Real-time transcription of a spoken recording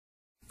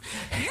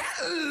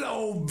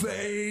go,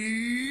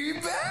 baby!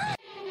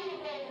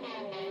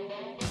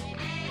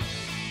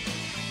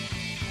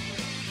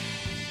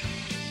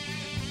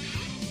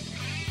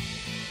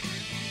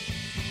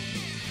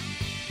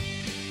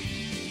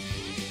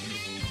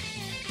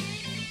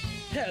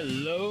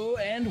 Hello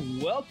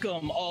and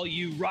welcome, all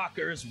you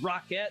rockers,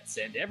 rockettes,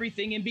 and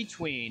everything in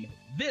between.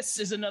 This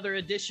is another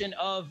edition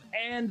of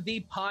And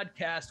the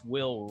Podcast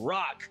Will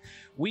Rock.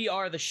 We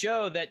are the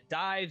show that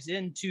dives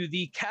into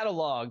the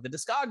catalog, the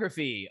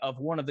discography of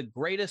one of the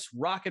greatest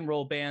rock and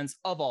roll bands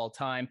of all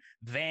time,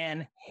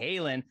 Van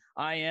Halen.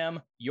 I am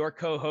your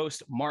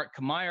co-host, Mark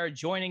Kmeyer.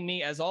 Joining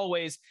me, as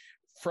always,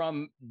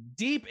 from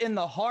deep in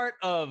the heart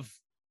of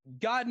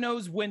God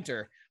knows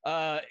winter.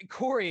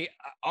 Corey,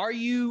 are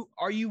you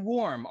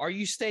warm? Are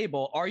you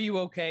stable? Are you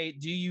okay?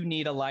 Do you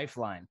need a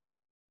lifeline?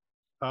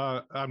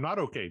 I'm not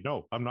okay.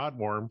 No, I'm not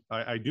warm.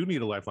 I do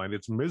need a lifeline.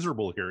 It's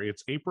miserable here.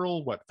 It's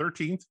April,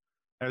 13th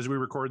as we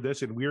record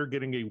this, and we are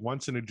getting a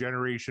once in a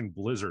generation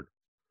blizzard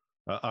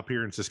up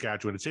here in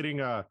Saskatchewan. It's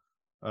hitting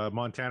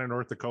Montana,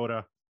 North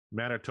Dakota,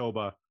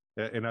 Manitoba,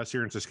 and us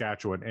here in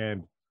Saskatchewan.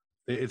 And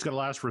it's going to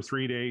last for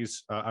 3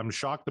 days. I'm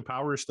shocked the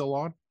power is still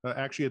on,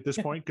 actually, at this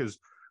point, because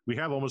we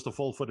have almost a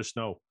full foot of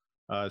snow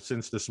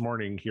since this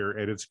morning here,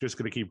 and it's just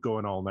going to keep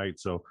going all night.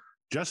 So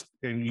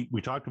and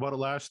we talked about it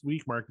last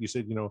week, Mark. You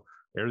said,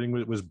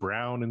 everything was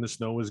brown and the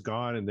snow was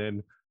gone. And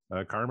then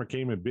karma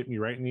came and bit me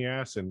right in the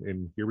ass.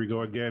 And here we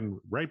go again,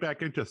 right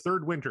back into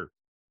third winter.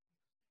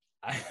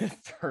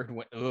 Third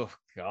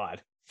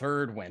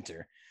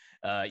winter.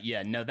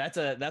 Yeah, no, that's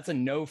a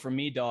no for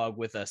me, dog,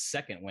 with a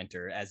second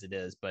winter as it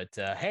is. But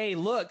hey,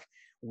 look,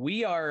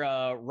 we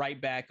are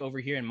right back over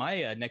here in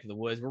my neck of the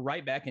woods. We're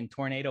right back in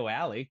Tornado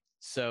Alley.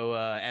 So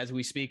as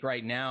we speak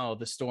right now,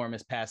 the storm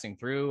is passing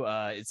through.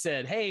 It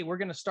said, hey, we're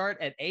going to start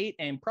at 8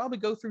 and probably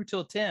go through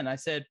till 10. I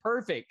said,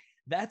 perfect.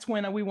 That's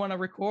when we want to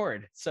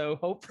record. So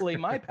hopefully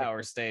my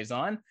power stays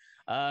on.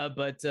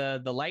 But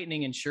the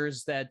lightning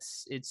ensures that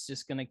it's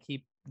just going to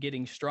keep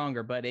getting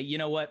stronger. But you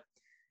know what?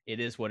 It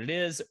is what it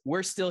is.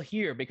 We're still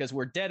here because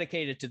we're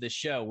dedicated to the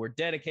show. We're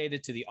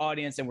dedicated to the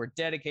audience, and we're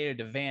dedicated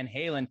to Van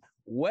Halen.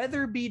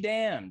 Weather be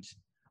damned.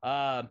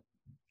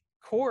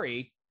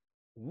 Corey,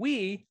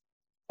 we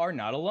are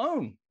not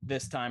alone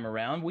this time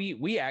around.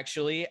 We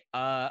actually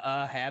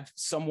have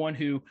someone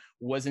who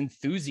was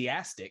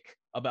enthusiastic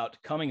about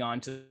coming on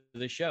to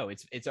the show.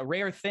 It's a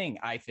rare thing,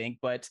 I think,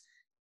 but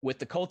with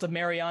the cult of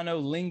Mariano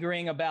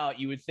lingering about,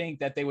 you would think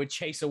that they would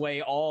chase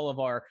away all of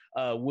our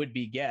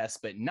would-be guests,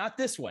 but not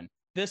this one.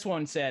 This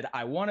one said,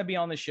 I want to be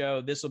on the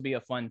show. This will be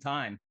a fun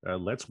time.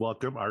 Let's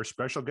welcome our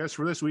special guest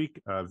for this week,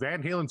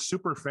 Van Halen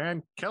super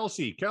fan,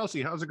 Kelsey.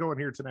 Kelsey, how's it going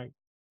here tonight?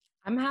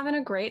 I'm having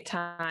a great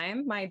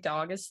time. My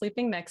dog is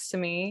sleeping next to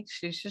me.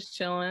 She's just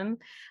chilling.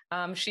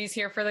 She's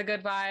here for the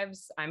good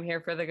vibes. I'm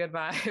here for the good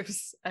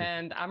vibes.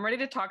 And I'm ready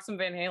to talk some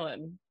Van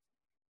Halen.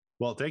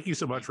 Well, thank you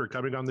so much for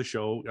coming on the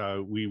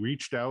show. We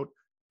reached out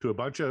to a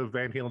bunch of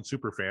Van Halen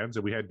super fans,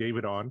 and we had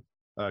David on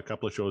a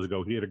couple of shows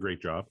ago. He did a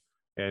great job.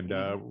 And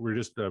we're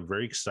just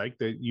very excited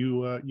that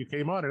you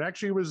came on. It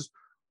actually was,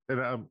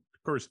 and of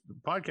course,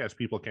 podcast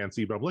people can't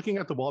see, but I'm looking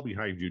at the wall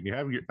behind you, and you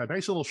have a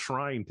nice little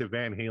shrine to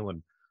Van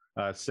Halen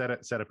set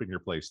up in your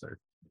place there.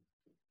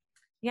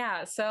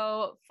 Yeah.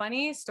 So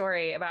funny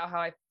story about how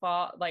I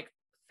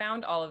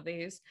found all of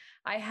these.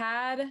 I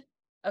had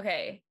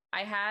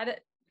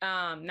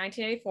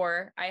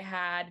 1984, I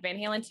had Van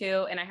Halen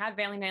 2, and I had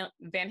Van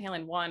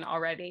Halen 1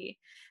 already.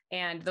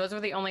 And those were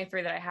the only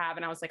three that I have.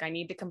 And I was like, I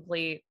need to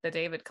complete the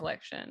David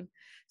collection.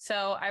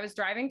 So I was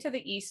driving to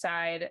the east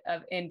side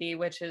of Indy,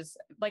 which is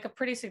like a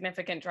pretty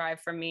significant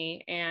drive from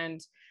me. And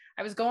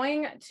I was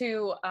going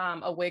to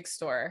a wig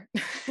store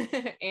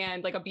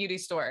and like a beauty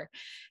store,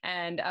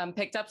 and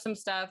picked up some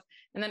stuff.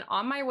 And then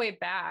on my way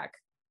back,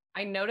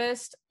 I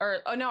noticed, I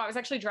was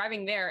actually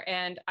driving there,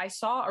 and I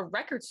saw a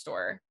record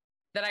store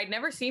that I'd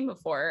never seen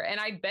before.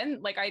 And I'd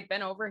been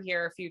over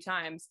here a few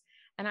times,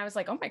 and I was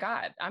like, oh my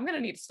God, I'm going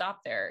to need to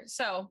stop there.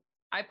 So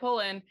I pull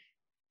in,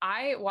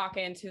 I walk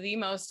into the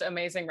most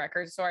amazing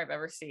record store I've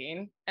ever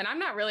seen. And I'm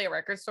not really a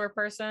record store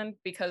person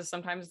because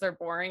sometimes they're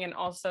boring, and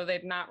also they're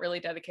not really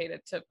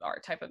dedicated to our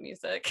type of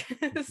music.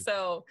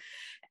 So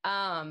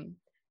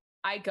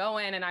I go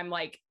in and I'm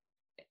like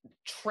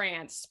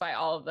tranced by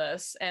all of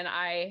this. And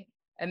I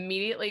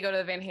immediately go to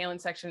the Van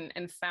Halen section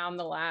and found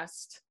the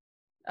last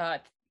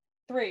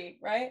three,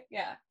 right?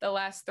 Yeah, the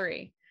last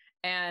three.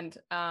 And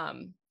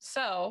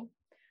so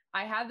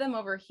I had them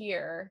over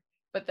here,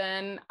 but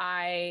then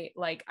I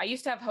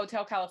used to have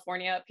Hotel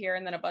California up here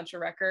and then a bunch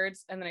of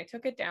records, and then I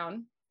took it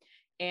down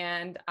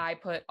and I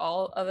put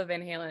all of the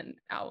Van Halen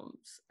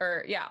albums,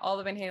 all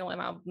the Van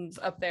Halen albums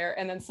up there,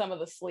 and then some of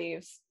the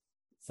sleeves.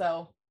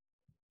 So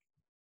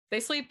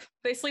they sleep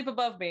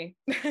above me.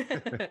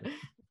 They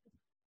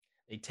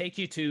take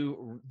you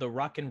to the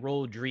rock and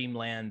roll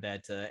dreamland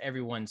that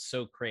everyone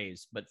so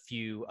craves, but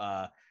few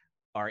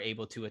are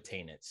able to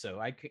attain it.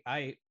 So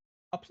I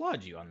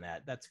applaud you on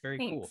that. That's very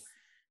Thanks. Cool.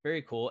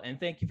 Very cool. And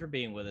thank you for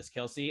being with us,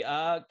 Kelsey.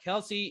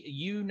 Kelsey,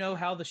 you know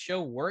how the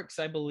show works,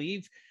 I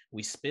believe.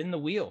 We spin the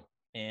wheel.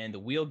 and the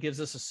wheel gives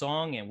us a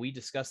song and we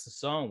discuss the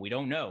song. We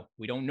don't know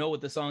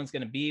what the song is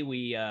going to be.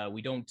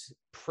 We don't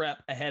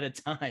prep ahead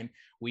of time.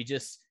 We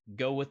just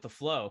go with the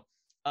flow.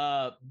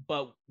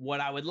 But what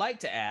I would like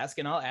to ask,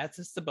 and I'll ask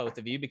this to both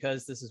of you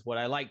because this is what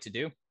I like to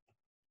do.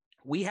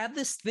 We have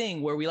this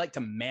thing where we like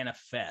to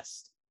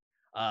manifest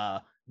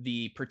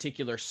the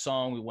particular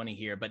song we want to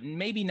hear, but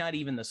maybe not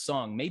even the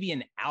song, maybe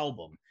an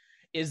album.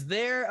 Is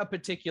there a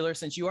particular,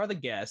 since you are the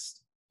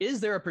guest, is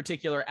there a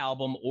particular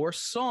album or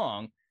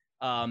song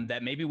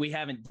that maybe we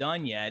haven't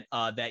done yet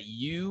that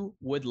you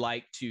would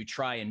like to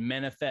try and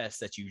manifest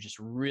that you just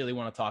really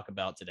want to talk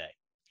about today?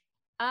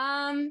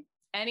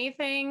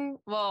 Anything.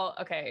 Well,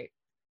 okay.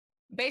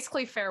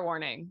 Basically, Fair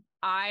Warning.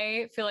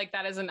 I feel like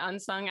that is an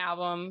unsung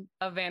album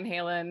of Van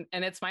Halen,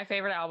 and it's my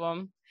favorite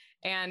album.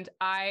 And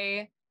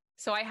I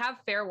have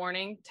Fair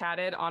Warning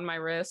tatted on my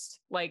wrist,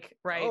 like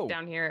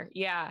down here.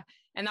 Yeah.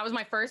 And that was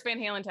my first Van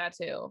Halen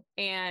tattoo.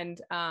 And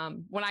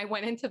when I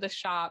went into the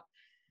shop,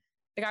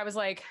 the guy was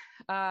like,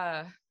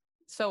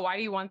 so why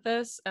do you want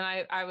this? And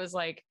I was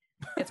like,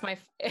 it's my,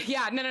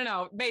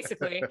 no,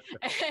 basically.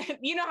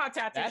 You know how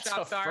tattoo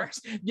shops are.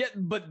 Yeah,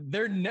 but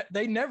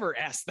they never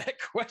ask that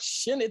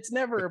question. It's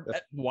never,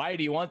 why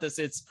do you want this?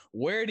 It's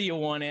where do you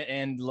want it?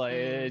 And like,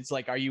 it's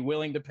like, are you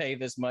willing to pay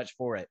this much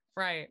for it?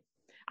 Right.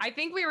 I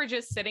think we were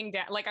just sitting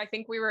down. Like, I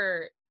think we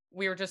were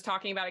just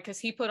talking about it because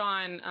he put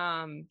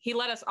on, he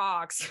let us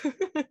aux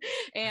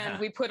and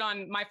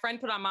my friend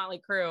put on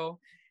Motley Crue.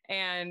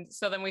 And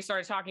so then we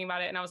started talking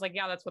about it and I was like,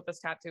 yeah, that's what this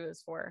tattoo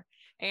is for.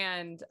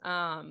 And,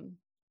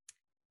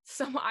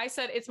 so I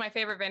said, it's my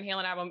favorite Van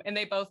Halen album. And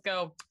they both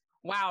go,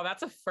 wow,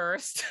 that's a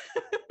first.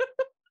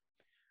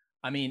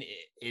 I mean,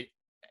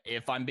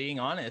 if I'm being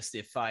honest,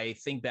 if I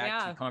think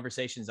back to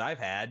conversations I've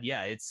had,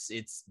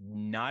 it's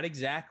not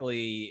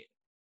exactly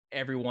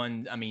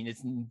everyone. I mean,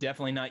 it's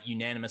definitely not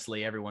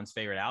unanimously everyone's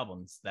favorite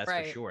albums. That's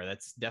for sure.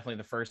 That's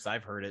definitely the first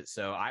I've heard it.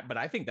 So but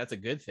I think that's a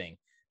good thing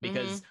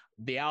because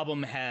the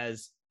album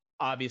has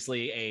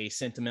obviously a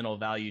sentimental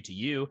value to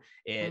you.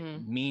 It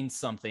means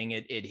something.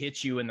 It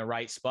hits you in the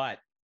right spot.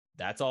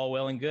 That's all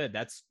well and good.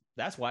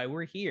 That's why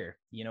we're here.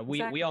 You know,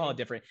 we all have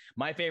different,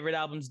 my favorite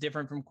album's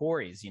different from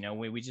Corey's, you know,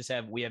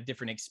 we have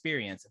different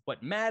experience.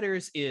 What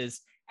matters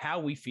is how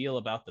we feel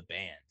about the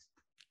band.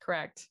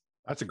 Correct.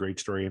 That's a great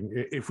story. And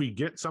if we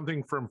get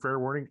something from Fair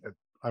Warning,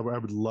 I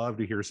would love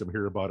to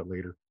hear about it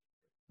later.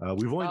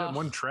 We've only done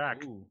one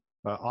track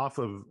off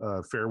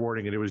of Fair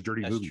Warning, and it was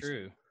Dirty Movies. That's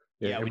true.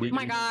 Yeah. Oh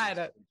my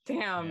God.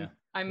 Damn.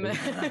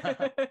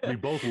 Yeah. We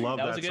both love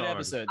that. That was a good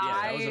episode.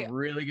 Yeah, that was a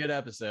really good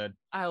episode.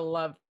 I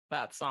love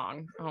that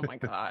song. Oh my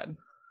God.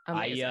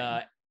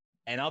 Amazing.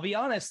 And I'll be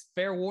honest,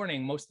 Fair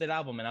Warning, most of that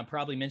album, and I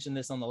probably mentioned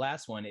this on the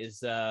last one,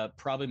 is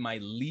probably my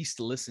least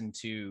listened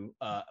to,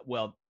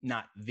 well,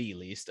 not the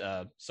least,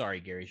 sorry,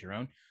 Gary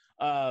Jerome,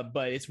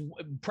 but it's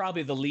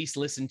probably the least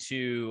listened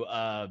to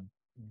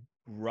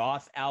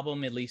Roth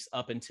album, at least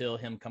up until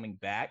him coming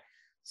back.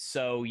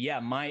 So yeah,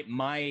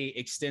 my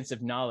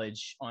extensive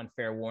knowledge on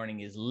Fair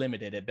Warning is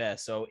limited at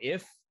best. So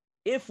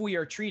if we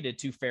are treated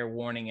to Fair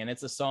Warning and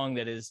it's a song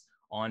that is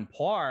on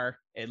par,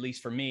 at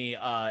least for me,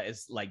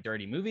 as like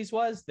Dirty Movies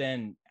was,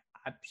 then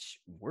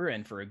we're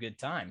in for a good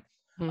time.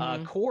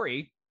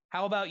 Corey,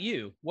 how about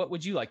you? What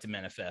would you like to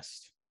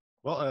manifest?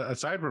 Well,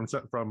 aside from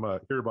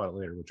Hear About It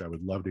Later, which I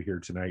would love to hear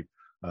tonight,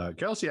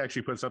 Kelsey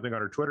actually put something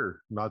on her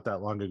Twitter not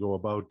that long ago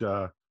about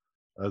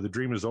The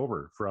Dream Is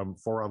Over from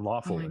For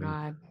Unlawful. Oh my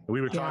God. We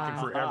were talking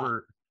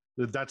forever.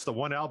 That's the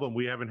one album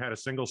we haven't had a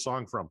single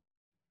song from.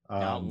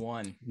 Not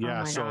one.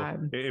 Yeah. Oh so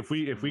God. if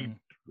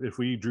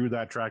we drew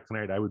that track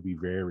tonight, I would be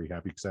very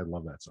happy because I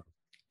love that song.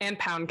 And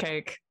Pound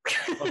Cake.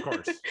 Of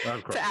course.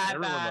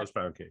 Everyone loves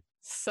Pound Cake.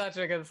 Such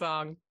a good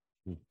song.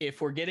 If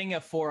we're getting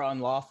a For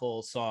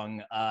Unlawful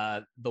song,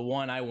 the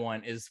one I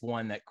want is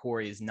one that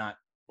Corey is not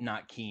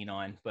keen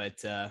on, but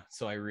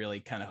so I really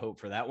kind of hope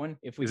for that one.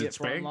 If we get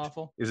For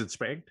Unlawful, is it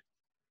Spanked?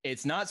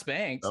 It's not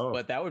Spanked,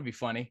 but that would be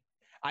funny.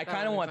 I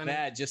kind of want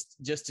that just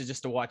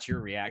to watch your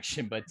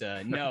reaction, but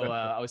no,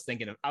 I was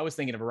thinking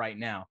of Right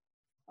Now.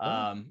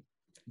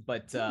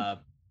 But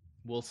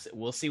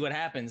we'll see what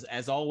happens.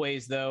 As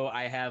always, though,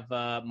 I have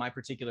my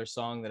particular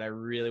song that I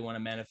really want to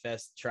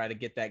manifest, try to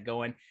get that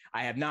going.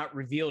 I have not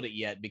revealed it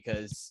yet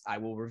because I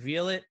will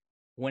reveal it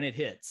when it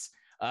hits.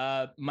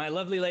 My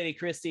lovely lady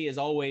Christy is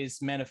always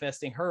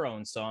manifesting her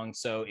own song.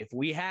 So if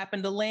we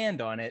happen to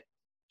land on it,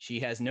 she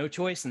has no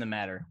choice in the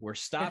matter. We're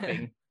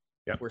stopping.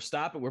 Yep. We're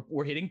stopping.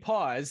 We're hitting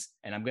pause,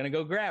 and I'm going to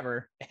go grab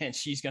her, and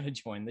she's going to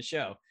join the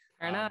show.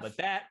 Fair enough. But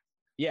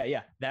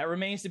that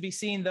remains to be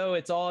seen, though.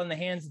 It's all in the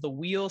hands of the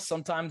wheel.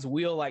 Sometimes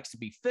wheel likes to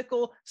be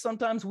fickle.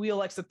 Sometimes wheel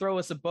likes to throw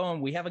us a bone.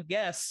 We have a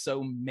guest,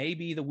 so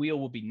maybe the wheel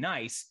will be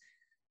nice,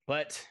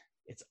 but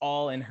it's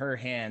all in her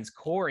hands.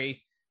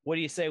 Corey, what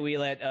do you say we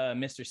let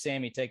Mr.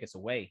 Sammy take us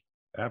away?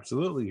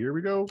 Absolutely. Here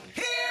we go.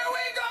 Here we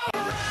go.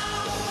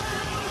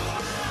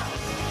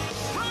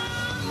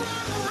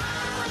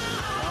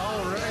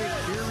 All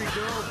right, here we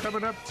go.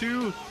 Coming up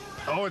to,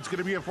 it's going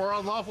to be a For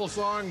Unlawful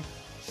song.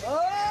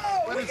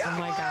 Oh my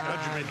God.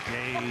 Judgment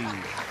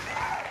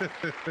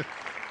Day.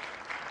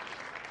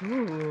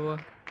 Ooh.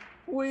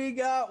 We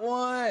got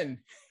one.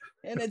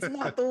 And it's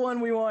not the one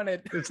we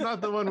wanted. It's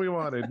not the one we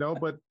wanted. No,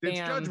 but it's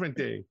Damn. Judgment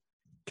Day.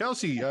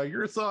 Kelsey,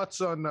 your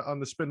thoughts on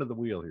the spin of the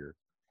wheel here?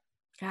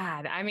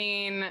 God, I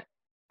mean,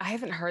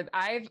 I've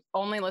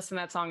only listened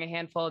to that song a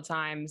handful of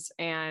times,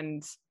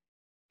 and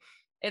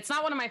it's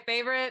not one of my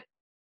favorite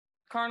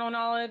carnal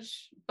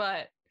knowledge,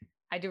 but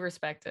I do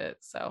respect it.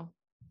 So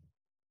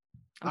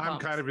I'm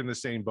kind of in the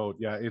same boat.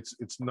 Yeah,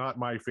 it's not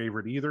my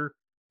favorite either.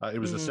 It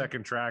was the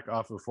second track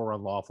off of For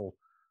Unlawful.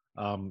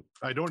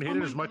 I don't hit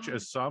it as much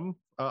as some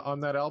on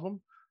that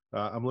album.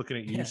 I'm looking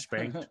at you,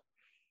 Spanked.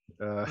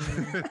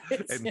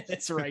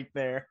 It's right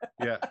there.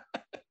 Yeah,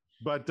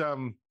 but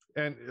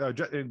and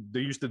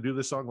they used to do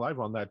this song live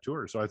on that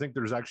tour, so I think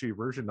there's actually a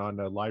version on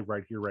live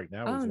right here, right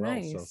now as well.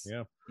 Nice.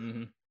 So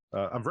yeah,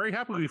 I'm very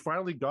happy we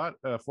finally got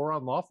a For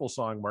Unlawful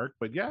song, Mark.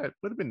 But yeah, it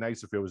would have been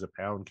nice if it was a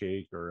Pound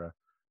Cake or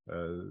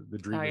The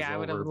Dream Is I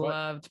would have Over.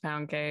 loved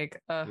Pound Cake.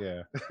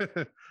 Yeah.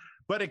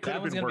 But it could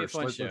have been worse.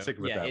 Let's think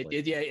of it that way.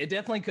 It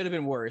definitely could have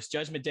been worse.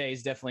 Judgment Day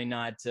is definitely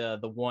not the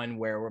one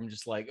where I'm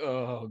just like,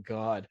 oh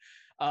God.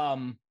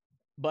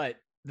 But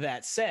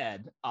that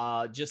said,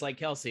 just like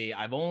Kelsey,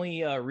 I've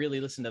only really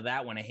listened to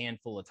that one a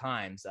handful of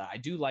times. I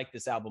do like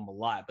this album a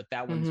lot, but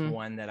that one's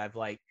one that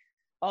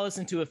I'll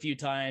listen to a few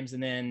times,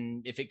 and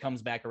then if it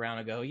comes back around,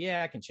 I go,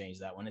 yeah, I can change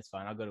that one. It's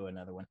fine. I'll go to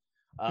another one.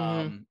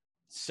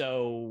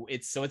 So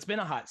it's been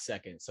a hot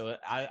second. So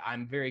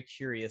I'm very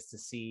curious to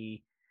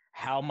see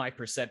how my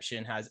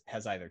perception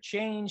has either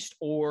changed,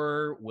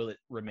 or will it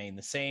remain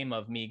the same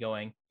of me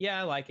going, yeah,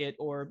 I like it,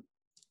 or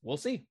we'll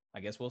see. I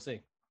guess we'll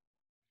see.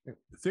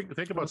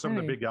 Think about some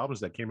of the big albums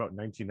that came out in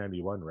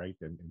 1991, right?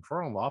 And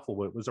For Unlawful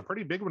was a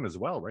pretty big one as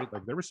well, right?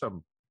 Like there were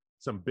some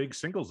big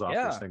singles off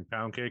this thing.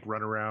 Pound Cake,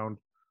 Run Around,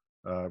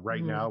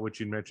 Right Now, which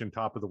you mentioned,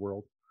 Top of the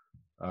World.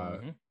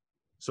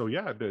 So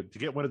yeah, to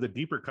get one of the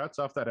deeper cuts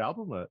off that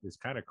album is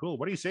kind of cool.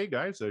 What do you say,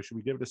 guys? Should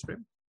we give it a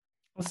spin?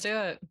 Let's do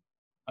it.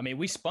 I mean,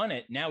 we spun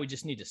it. Now we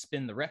just need to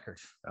spin the record.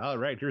 All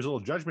right, here's a little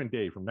Judgment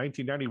Day from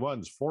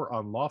 1991's For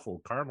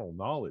Unlawful Carnal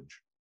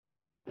Knowledge.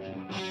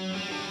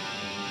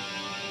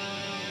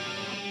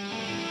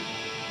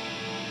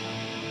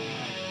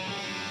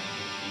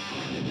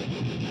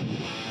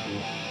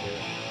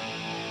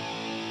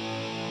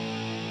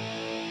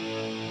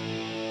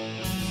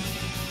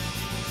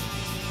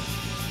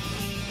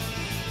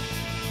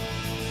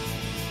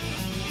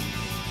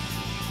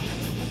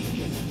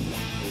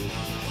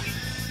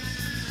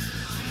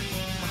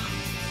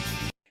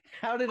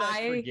 How did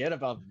I forget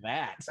about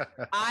that?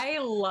 I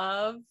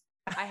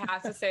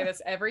have to say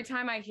this every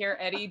time I hear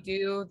Eddie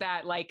do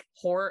that, like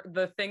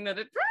the thing that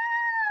the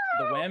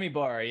whammy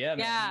bar. Yeah.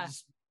 Yeah.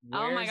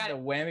 Oh my God. The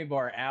whammy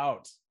bar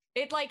out.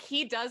 It like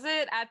he does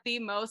it at the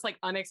most like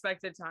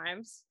unexpected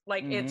times.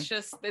 Like it's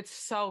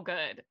so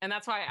good. And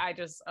that's why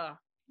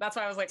that's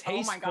why I was like, Tasteful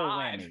oh my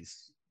God.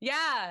 Whammies.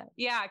 Yeah,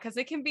 because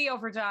it can be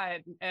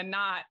overdone and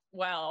not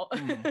well.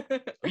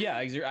 Yeah,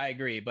 I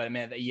agree. But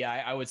man,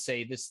 I would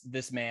say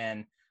this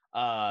man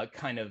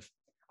kind of,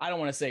 I don't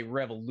want to say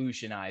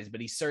revolutionized,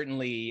 but he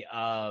certainly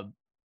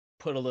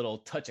put a little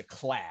touch of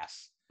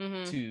class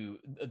to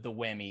the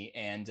whammy,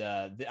 and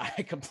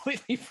I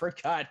completely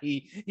forgot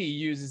he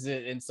uses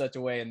it in such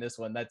a way in this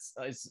one.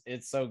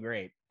 It's so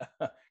great.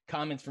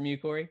 Comments from you,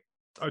 Corey?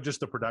 Oh, just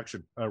the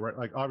production, right?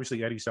 Like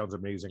obviously Eddie sounds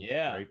amazing,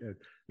 yeah. Right?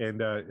 And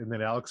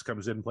then Alex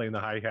comes in playing the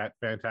hi-hat,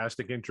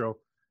 fantastic intro,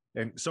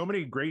 and so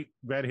many great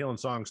Van Halen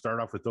songs start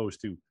off with those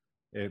two,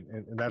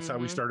 and that's how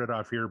we started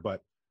off here.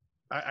 But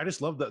I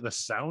just love the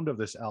sound of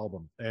this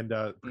album, and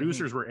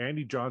producers were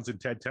Andy Johns and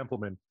Ted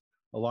Templeman,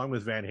 along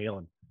with Van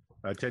Halen.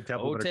 Ted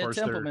Templeman, of course,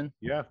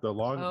 the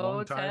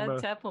long time.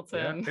 Ted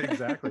Templeton, yeah,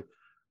 exactly.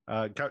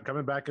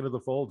 Coming back into the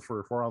fold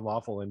for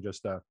Unlawful, and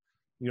just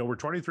we're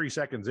 23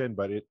 seconds in,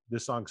 but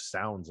this song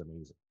sounds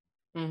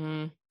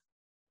amazing.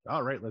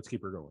 All right, let's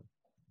keep her going.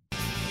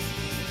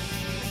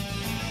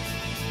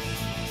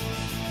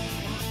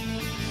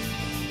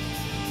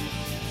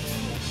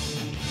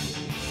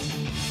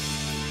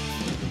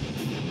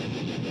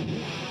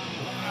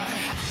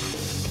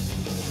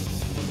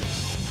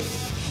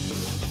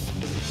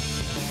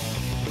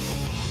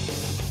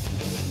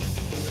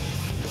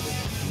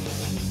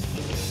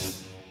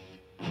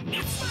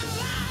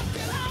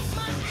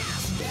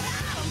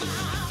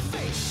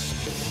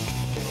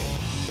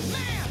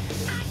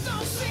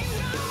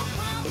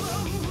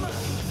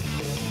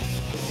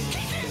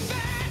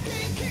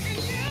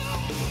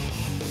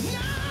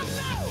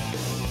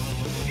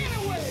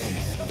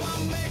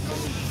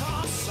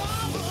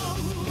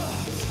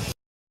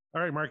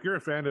 All right, Mark, you're a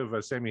fan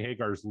of Sammy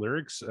Hagar's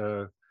lyrics.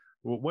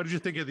 What did you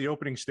think of the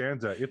opening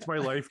stanza? It's my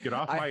life. Get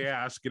off my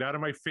ass. Get out of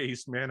my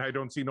face, man. I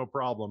don't see no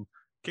problem.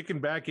 Kicking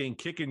back ain't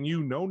kicking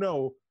you.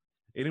 No.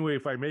 Anyway,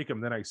 if I make them,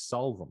 then I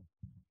solve them.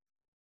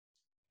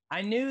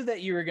 I knew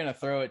that you were going to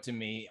throw it to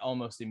me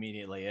almost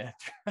immediately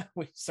after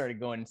we started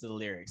going into the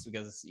lyrics,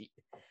 because,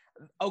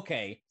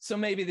 okay, so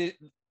maybe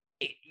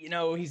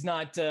he's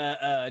not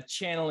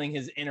channeling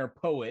his inner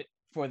poet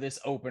for this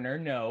opener.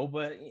 No,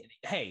 but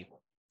hey,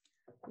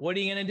 what are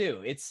you gonna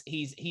do?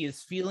 He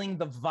is feeling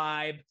the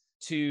vibe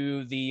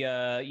to the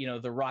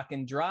the rock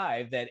and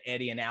drive that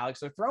Eddie and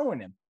Alex are throwing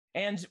him.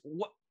 And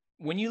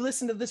when you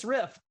listen to this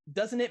riff,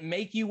 doesn't it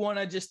make you want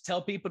to just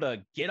tell people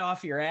to get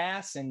off your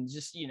ass and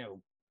just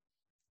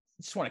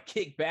want to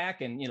kick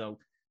back and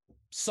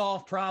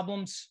solve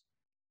problems?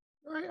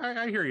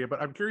 I hear you, but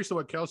I'm curious to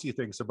what Kelsey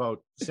thinks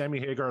about Sammy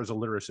Hagar as a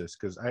lyricist,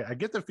 because I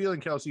get the feeling,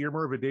 Kelsey, you're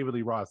more of a David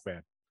Lee Roth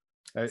fan,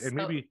 and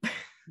maybe,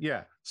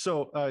 yeah.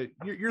 So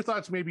your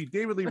thoughts, maybe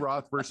David Lee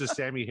Roth versus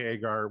Sammy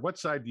Hagar. What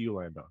side do you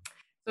land on?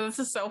 So this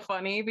is so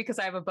funny because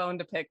I have a bone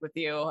to pick with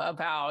you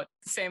about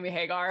Sammy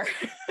Hagar.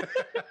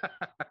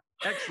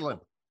 Excellent.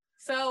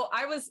 So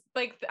I was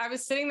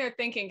sitting there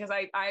thinking, because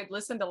I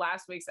listened to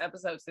last week's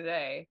episode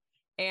today,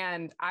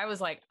 and I was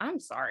like, I'm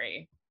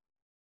sorry.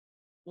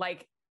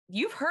 Like,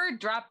 you've heard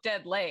Drop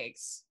Dead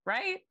Legs,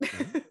 right?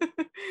 Mm-hmm.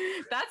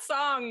 That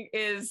song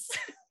is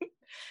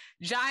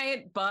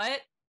giant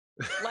butt.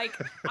 Like,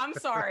 I'm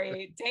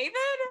sorry, David.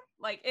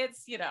 Like,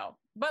 it's,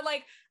 but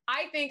like,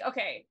 I think,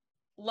 okay,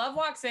 Love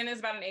Walks In is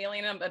about an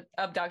alien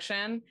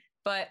abduction,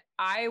 but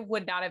I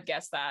would not have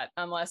guessed that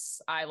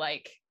unless I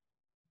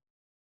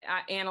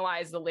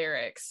analyze the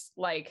lyrics.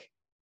 Like,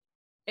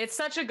 it's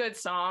such a good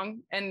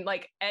song, and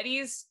like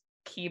Eddie's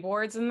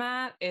keyboards in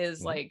that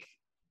is like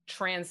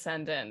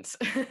transcendent.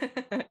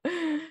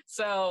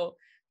 So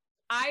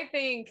I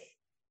think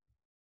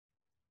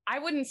I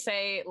wouldn't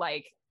say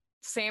like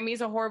Sammy's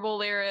a horrible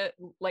lyricist.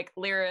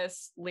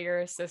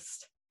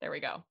 There we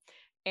go.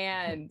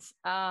 And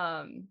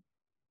but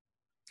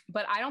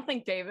I don't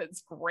think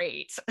David's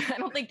great. I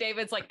don't think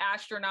David's like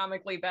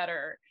astronomically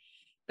better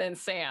than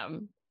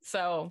Sam.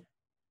 So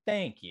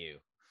thank you.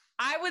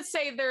 I would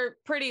say they're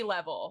pretty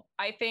level.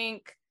 I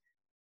think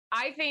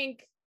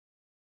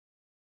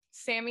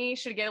Sammy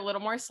should get a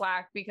little more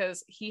slack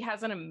because he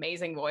has an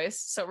amazing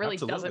voice. So it really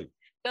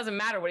doesn't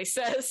matter what he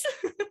says.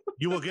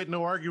 You will get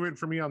no argument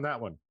from me on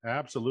that one.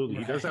 Absolutely.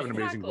 He does have an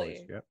amazing voice.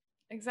 Yeah.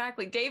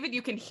 Exactly. David,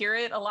 you can hear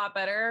it a lot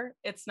better.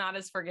 It's not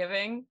as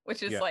forgiving,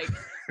 which is like,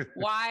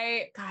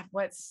 why, God,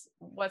 what's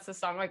the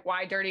song? Like,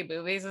 Why Dirty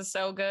Boobies is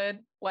so good.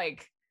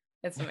 Like,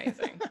 it's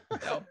amazing.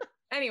 So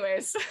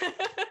anyways.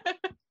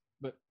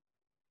 But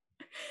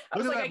I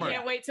was like, I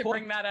can't wait to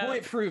bring that up.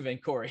 Point proven,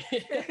 Corey.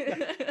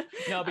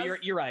 No,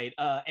 but you're right.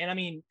 And I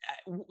mean,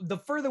 the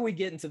further we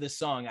get into this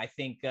song, I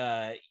think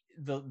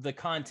the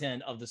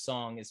content of the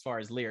song, as far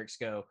as lyrics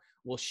go,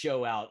 will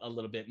show out a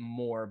little bit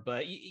more.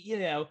 But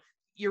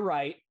you're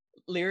right.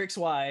 Lyrics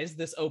wise,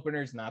 this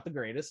opener is not the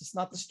greatest. It's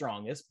not the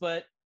strongest,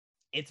 but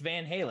it's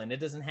Van Halen. It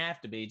doesn't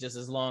have to be, just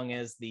as long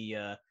as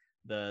the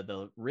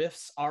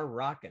riffs are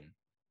rocking.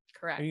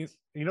 Correct.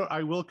 And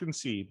I will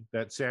concede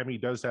that Sammy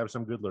does have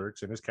some good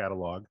lyrics in his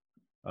catalog.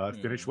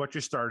 Finish What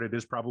You Started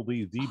is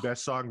probably the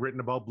best song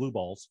written about blue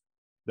balls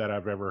that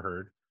I've ever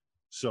heard.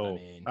 So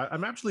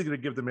I'm actually going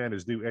to give the man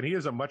his due, and he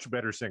is a much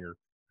better singer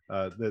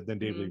than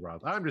David Lee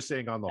Roth. I'm just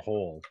saying, on the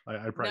whole, I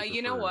probably. No,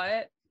 you know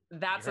what?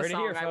 That's a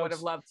song I would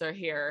have loved to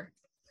hear.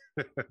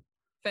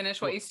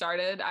 Finish What You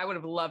Started. I would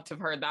have loved to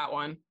have heard that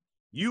one.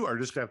 You are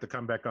just gonna have to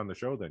come back on the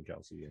show then,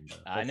 Kelsey. And,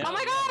 I know. Oh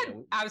my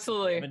God!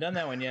 Absolutely. I haven't done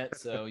that one yet,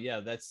 so yeah,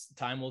 that's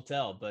time will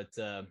tell. But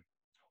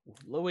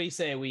what do you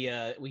say we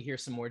hear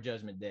some more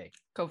Judgment Day?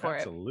 Go for it.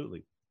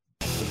 Absolutely.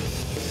 That's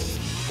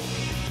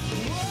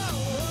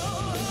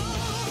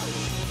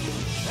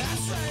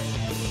right.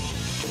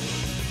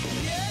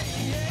 Yeah.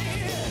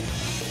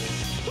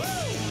 Woo!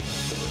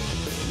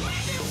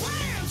 Making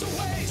plans to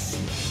waste.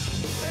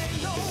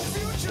 Ain't no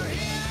future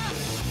here.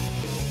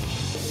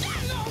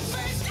 Got no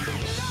face, got no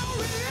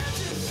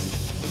religion.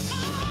 Oh,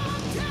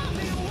 tell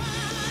me why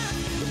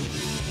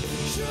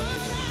should I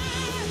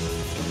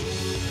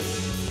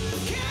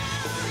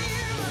carry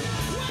on?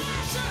 Why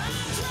should I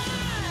try?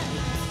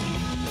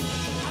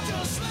 I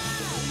just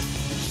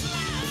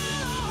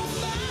slide on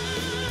by.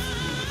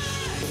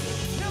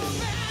 Never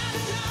bad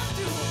enough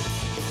to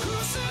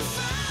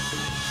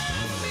crucify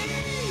me.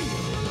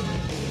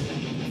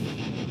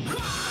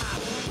 Cry,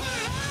 put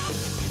it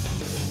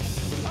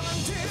out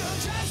until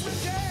Judgment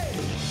Day.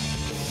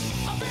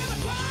 I'll bear the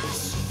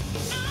cross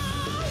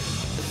on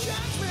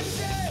Judgment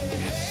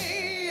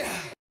Day.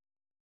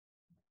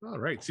 All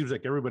right. Seems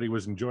like everybody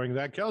was enjoying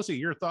that. Kelsey,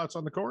 your thoughts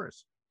on the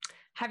chorus?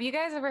 Have you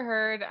guys ever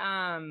heard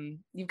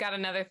You've Got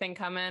Another Thing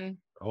Coming?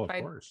 Oh, of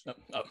course.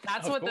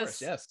 That's what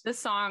this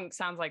song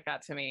sounds like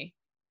that to me.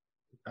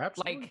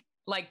 Absolutely.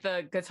 Like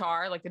the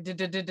guitar, like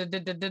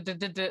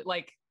the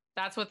like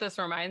that's what this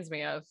reminds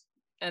me of.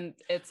 And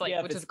it's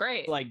like, which is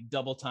great. Like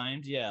double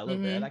timed. Yeah, a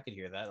little bit. I could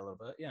hear that a little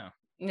bit. Yeah.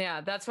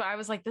 Yeah, that's why I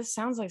was like, this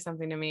sounds like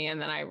something to me.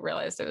 And then I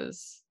realized it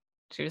was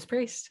Judas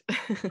Priest.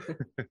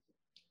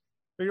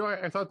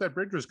 I thought that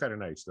bridge was kind of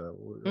nice, though.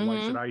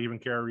 Why should I even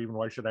care? Even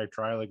why should I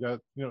try? Like a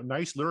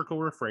nice lyrical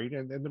refrain,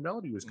 and the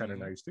melody was kind of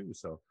nice too.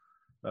 So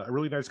a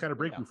really nice kind of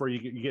break before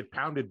you get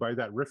pounded by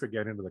that riff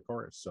again into the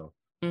chorus. So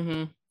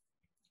I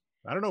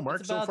don't know,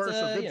 Mark. So far,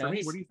 so good for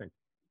me. What do you think?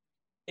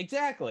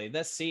 Exactly. And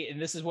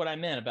this is what I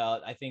meant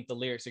about, I think the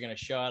lyrics are going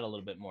to show out a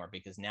little bit more,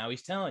 because now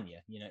he's telling you,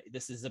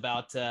 this is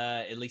about,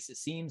 at least it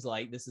seems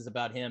like this is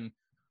about him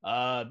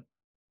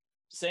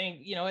saying,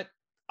 you know what,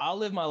 I'll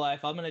live my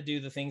life. I'm going to do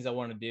the things I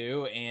want to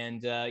do.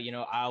 And,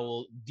 I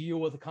will deal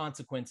with the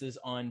consequences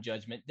on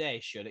Judgment Day,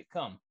 should it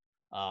come.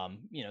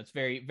 It's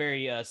very,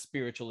 very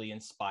spiritually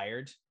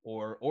inspired,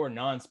 or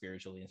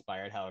non-spiritually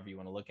inspired, however you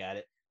want to look at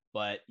it.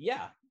 But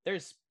yeah,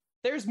 there's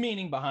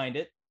meaning behind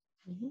it.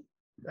 Mm-hmm.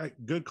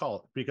 Good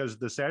call, because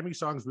the Sammy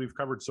songs we've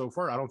covered so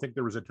far, I don't think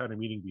there was a ton of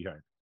meaning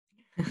behind.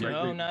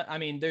 No, not. I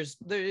mean,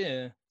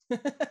 yeah.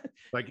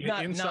 Like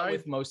not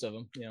with most of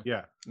them.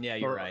 Yeah.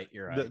 You're right.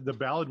 The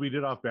ballad we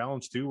did off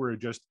balance too, where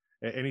just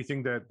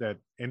anything that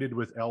ended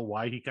with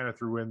ly, he kind of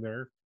threw in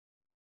there.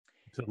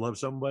 To love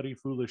somebody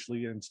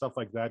foolishly and stuff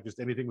like that. Just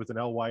anything with an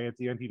ly at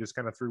the end, he just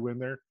kind of threw in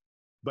there.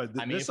 But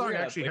this song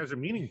actually has a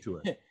meaning to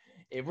it.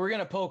 If we're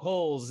gonna poke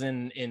holes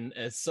in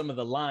some of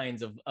the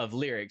lines of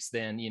lyrics,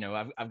 then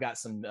I've got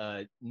some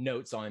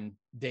notes on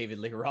David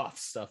Lee Roth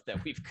stuff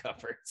that we've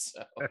covered.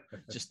 So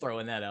just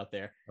throwing that out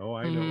there. Oh,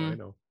 I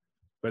know.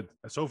 But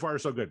so far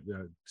so good.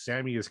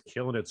 Sammy is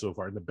killing it so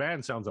far, and the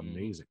band sounds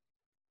amazing.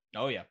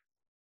 Oh yeah.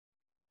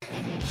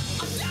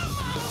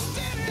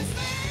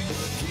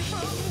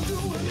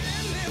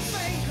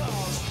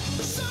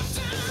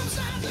 Sometimes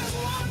I just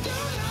want to do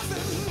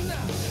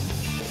nothing.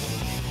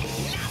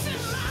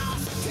 Nothing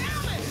lost.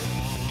 Tell me,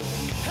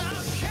 how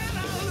can I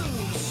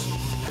lose?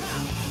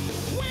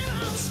 When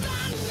I'm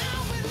starting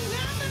out with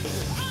nothing,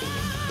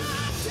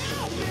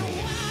 tell me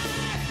why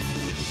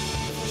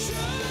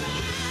should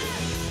I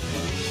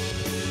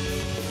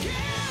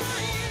care?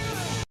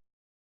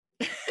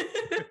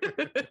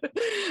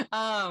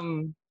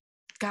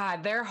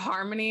 God, their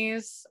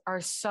harmonies are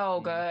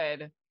so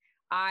good.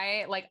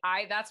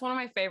 That's one of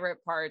my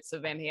favorite parts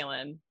of Van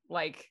Halen.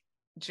 Like,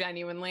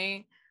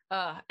 genuinely,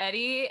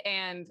 Eddie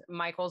and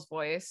Michael's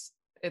voice,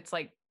 it's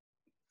like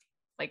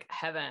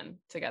heaven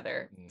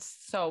together.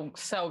 So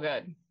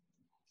good.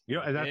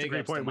 And that's a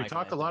great point. We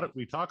talk a lot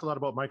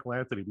about Michael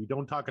Anthony. We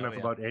don't talk enough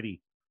about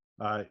Eddie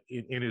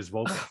in his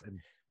vocals. And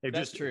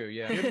that's just true.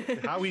 Yeah.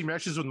 How he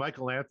meshes with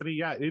Michael Anthony.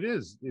 Yeah, it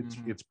is.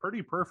 It's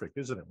pretty perfect,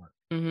 isn't it, Mark?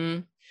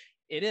 Mm-hmm.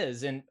 It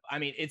is. And I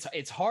mean,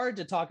 it's hard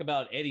to talk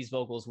about Eddie's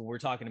vocals when we're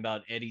talking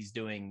about Eddie's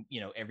doing,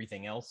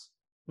 everything else.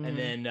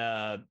 Mm-hmm.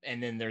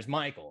 And then there's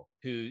Michael,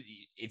 who,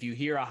 if you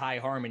hear a high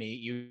harmony,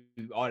 you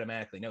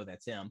automatically know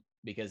that's him,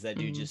 because that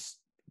dude just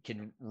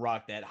can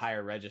rock that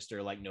higher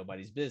register like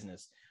nobody's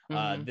business.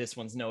 This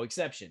one's no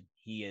exception.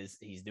 He's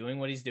doing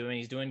what he's doing.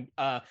 He's doing,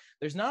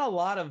 there's not a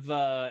lot of,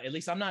 at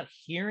least I'm not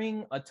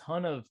hearing a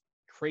ton of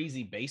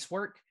crazy bass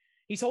work.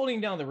 He's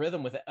holding down the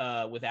rhythm with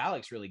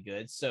Alex really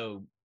good.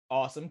 So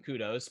awesome,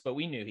 kudos, but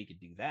we knew he could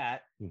do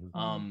that.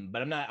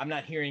 But I'm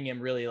not hearing him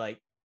really like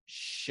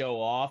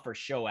show off or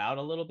show out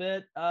a little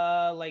bit,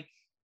 like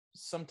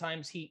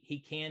sometimes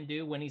he can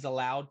do when he's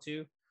allowed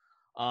to.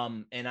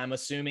 And I'm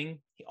assuming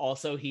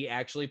he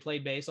actually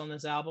played bass on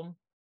this album,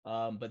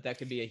 but that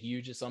could be a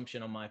huge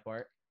assumption on my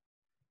part.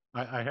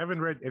 I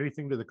haven't read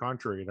anything to the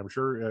contrary, and I'm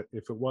sure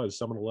if it was,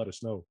 someone will let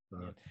us know.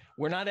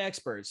 We're not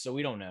experts, so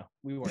we don't know.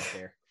 We weren't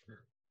there.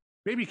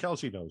 Maybe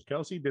Kelsey knows.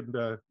 Kelsey, did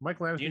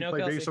Michael Anthony play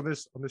bass on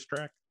this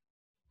track?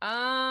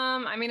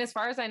 I mean, as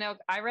far as I know,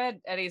 I read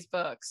Eddie's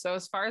book, so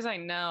as far as I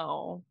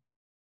know,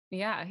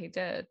 yeah, he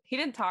did. He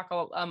didn't talk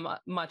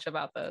much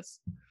about this.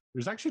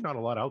 There's actually not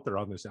a lot out there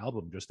on this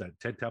album. Just that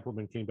Ted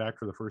Templeman came back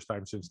for the first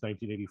time since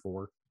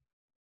 1984,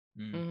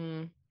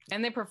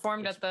 and they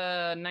performed at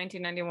the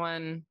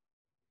 1991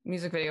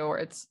 Music Video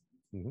Awards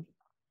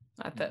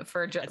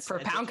for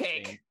Pound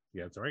Cake.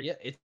 Yeah, that's right. Yeah,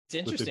 it's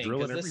interesting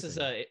because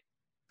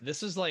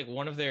this is like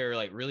one of their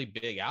like really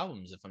big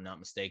albums, if I'm not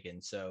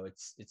mistaken. So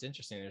it's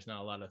interesting. There's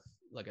not a lot of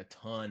like a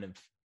ton of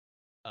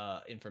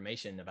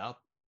information about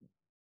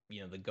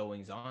the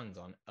goings-ons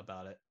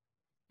about it.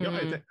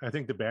 Yeah, I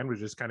think the band was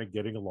just kind of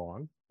getting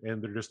along,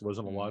 and there just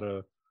wasn't a lot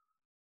of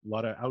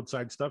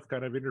outside stuff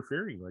kind of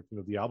interfering. Like,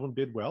 the album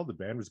did well, the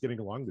band was getting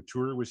along, the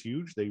tour was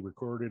huge. They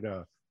recorded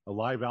a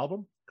live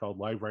album called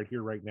Live Right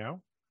Here Right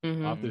Now.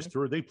 Off this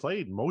tour, they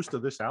played most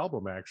of this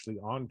album actually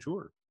on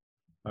tour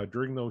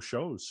during those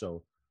shows.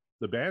 So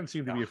the band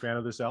seemed to be a fan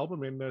of this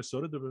album, and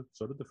so did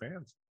the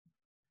fans.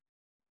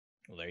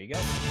 Well, there you go.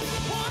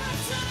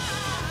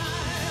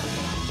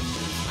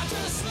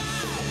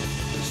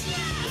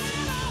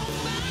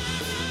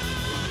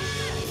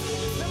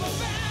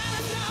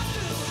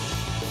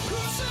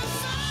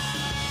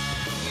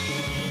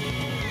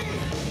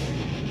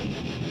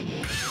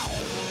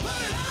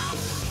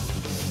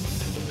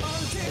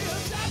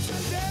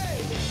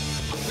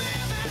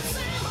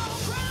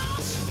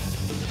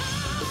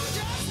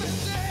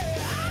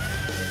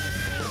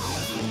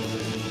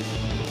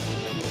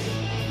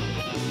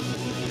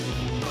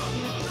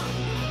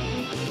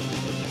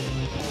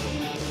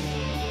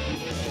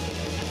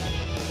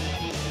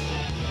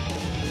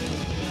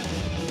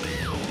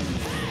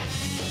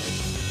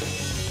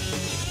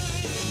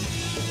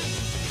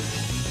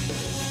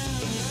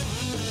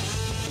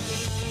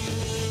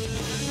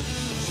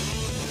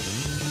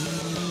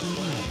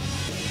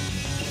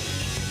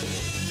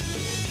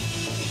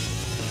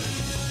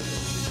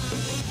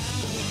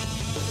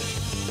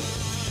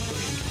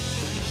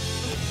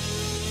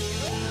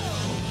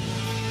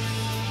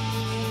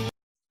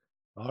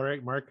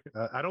 right,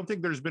 Mark. I don't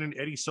think there's been an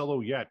Eddie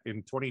solo yet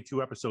in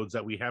 22 episodes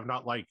that we have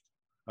not liked.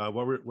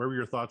 What were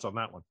your thoughts on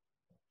that one?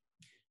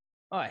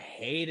 Oh, I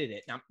hated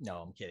it. No,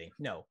 I'm kidding.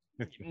 No,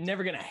 I'm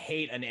never gonna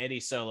hate an Eddie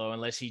solo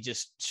unless he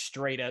just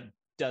straight up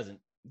doesn't,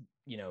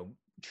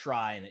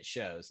 try and it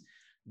shows.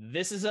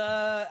 This is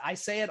I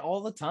say it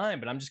all the time,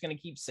 but I'm just gonna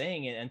keep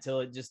saying it until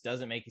it just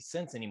doesn't make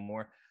sense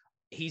anymore.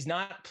 He's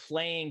not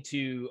playing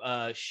to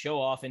show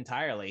off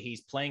entirely.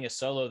 He's playing a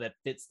solo that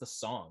fits the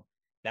song.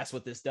 That's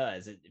what this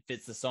does. It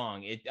fits the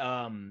song.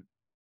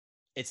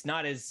 It's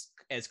not as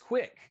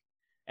quick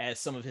as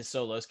some of his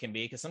solos can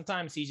be, because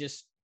sometimes he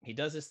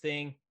does his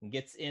thing and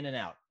gets in and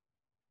out.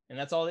 And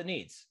that's all it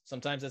needs.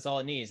 Sometimes that's all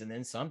it needs. And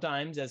then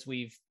sometimes, as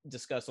we've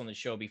discussed on the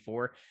show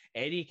before,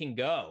 Eddie can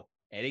go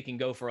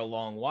for a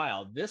long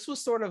while. This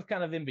was sort of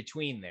kind of in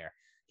between there.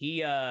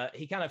 He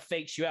kind of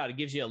fakes you out. It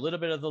gives you a little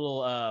bit of the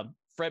little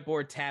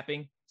fretboard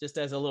tapping just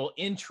as a little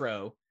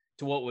intro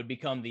to what would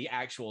become the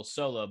actual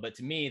solo. But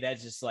to me,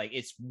 that's just like,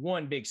 it's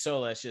one big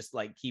solo. It's just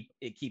like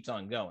it keeps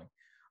on going.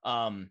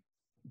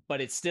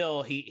 But it's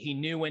still, he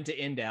knew when to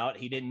end out.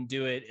 He didn't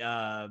do it.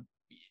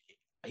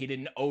 He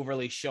didn't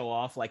overly show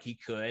off like he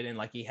could and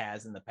like he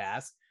has in the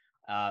past.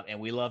 And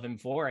we love him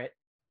for it.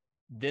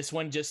 This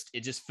one just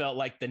felt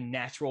like the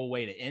natural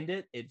way to end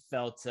it. It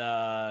felt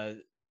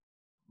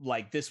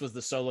like this was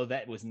the solo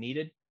that was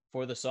needed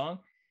for the song.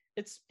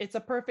 It's a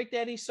perfect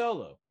Eddie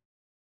solo.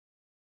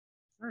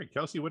 All right,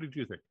 Kelsey, what did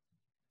you think?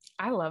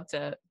 I loved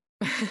it.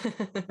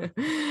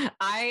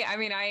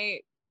 I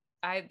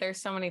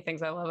there's so many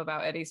things I love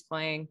about Eddie's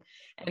playing,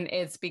 and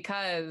it's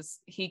because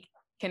he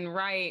can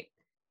write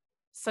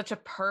such a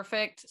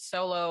perfect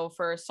solo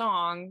for a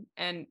song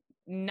and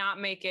not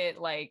make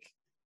it like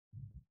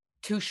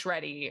too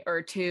shreddy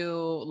or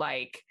too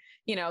like,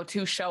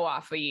 too show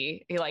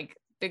offy. He like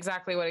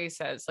exactly what he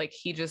says. Like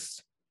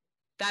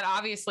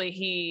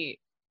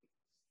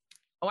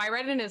I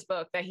read in his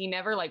book that he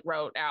never like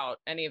wrote out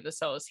any of the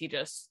solos. He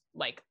just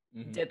like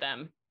did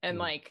them. And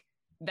like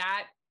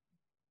that,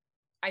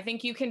 I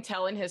think you can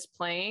tell in his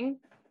playing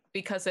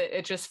because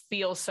it just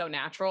feels so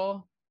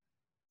natural.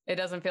 It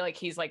doesn't feel like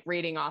he's like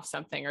reading off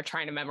something or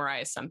trying to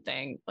memorize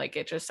something. Like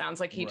it just sounds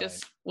like he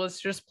just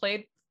was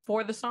played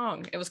for the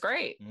song. It was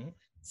great.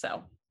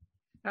 So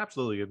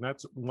absolutely. And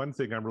that's one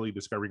thing I'm really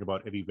discovering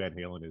about Eddie Van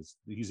Halen is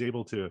he's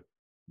able to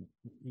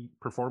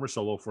perform a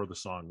solo for the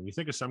song. When you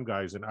think of some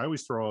guys, and I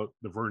always throw out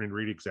the Vernon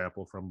Reid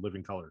example from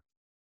Living Color,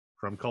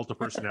 from Cult of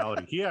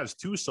Personality. He has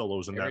 2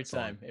 solos in that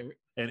song.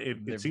 And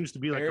it seems to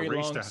be like a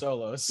race to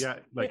solos. Yeah.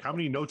 Like how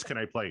many notes can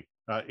I play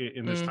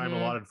in this time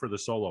allotted for the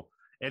solo?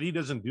 And he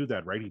doesn't do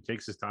that, right? He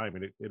takes his time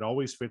and it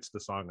always fits the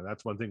song. And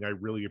that's one thing I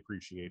really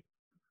appreciate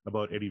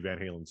about Eddie Van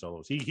Halen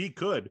solos. He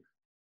could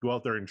go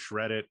out there and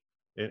shred it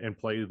and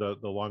play the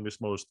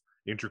longest, most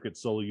intricate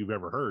solo you've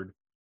ever heard,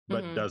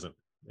 but doesn't.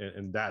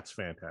 And that's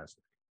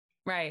fantastic.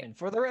 Right. And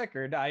for the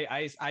record,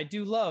 I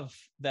do love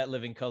that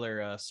Living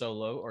Color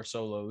solo or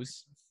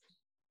solos.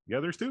 Yeah,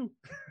 there's 2.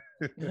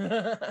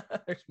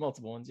 There's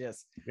multiple ones.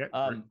 Yes. Yeah,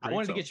 I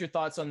wanted to get your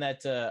thoughts on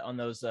that, on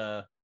those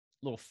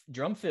little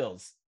drum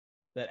fills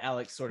that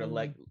Alex sort of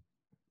let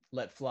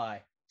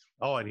fly.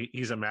 Oh, and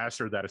he's a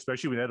master of that,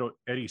 especially with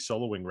Eddie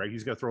soloing, right?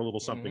 He's got to throw a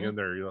little something in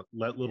there.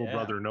 Let little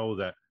brother know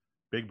that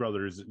big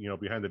brother is,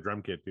 behind the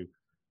drum kit too.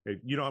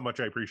 You know how much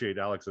I appreciate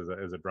Alex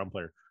as a drum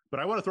player. But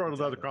I want to throw out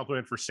another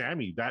compliment for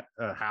Sammy. That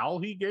howl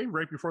he gave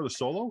right before the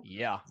solo,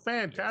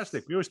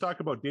 fantastic. Yes. We always talk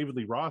about David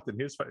Lee Roth and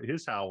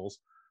his howls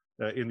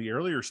in the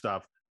earlier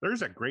stuff.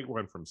 There's a great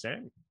one from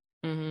Sammy.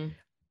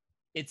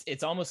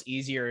 It's almost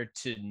easier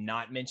to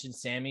not mention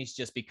Sammy's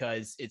just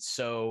because it's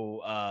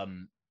so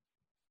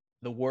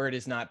the word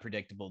is not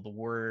predictable. The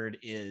word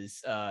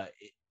is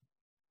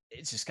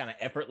it's just kind of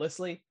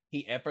effortlessly.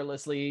 He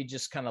effortlessly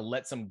just kind of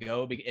lets him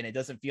go, and it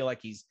doesn't feel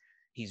like he's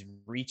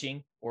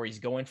reaching or he's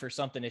going for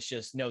something. It's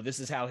just, no, this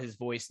is how his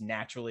voice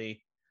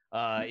naturally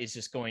is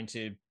just going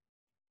to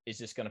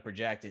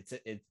project.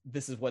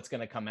 This is what's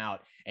going to come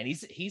out. And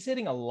he's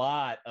hitting a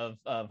lot of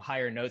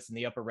higher notes in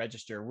the upper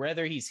register.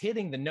 Whether he's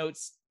hitting the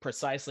notes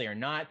precisely or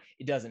not,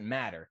 it doesn't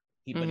matter.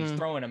 But he's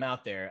throwing them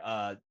out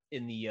there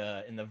in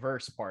the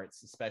verse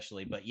parts,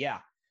 especially. But yeah,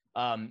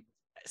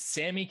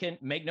 Sammy can,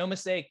 make no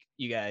mistake,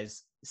 you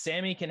guys,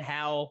 Sammy can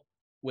howl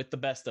with the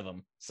best of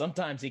them.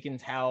 Sometimes he can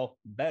howl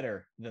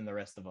better than the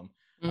rest of them.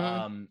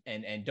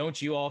 And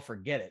don't you all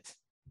forget it.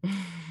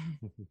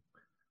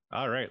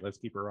 All right, let's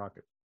keep her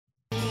rocking.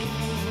 Hey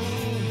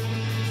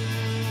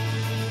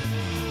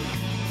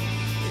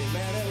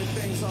man,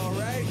 everything's all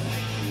right.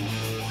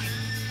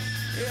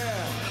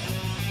 Yeah.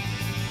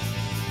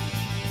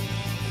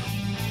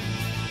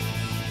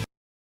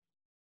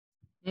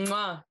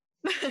 Mwah.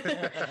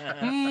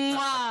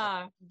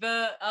 Mwah.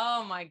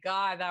 Oh my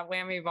God, that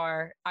whammy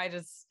bar.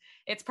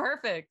 It's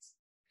perfect.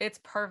 It's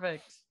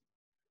perfect.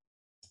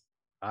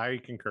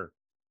 I concur.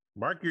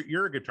 Mark,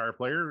 you're a guitar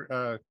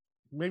player.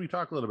 Maybe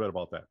talk a little bit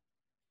about that.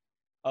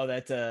 Oh,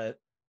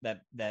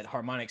 that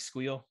harmonic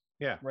squeal.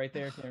 Yeah. Right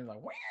there. Like,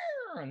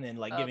 and then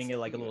like giving it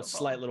like a little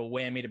slight little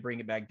whammy to bring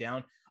it back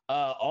down.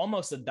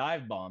 Almost a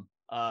dive bomb.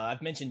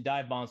 I've mentioned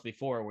dive bombs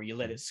before, where you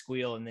let it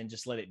squeal and then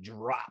just let it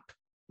drop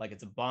like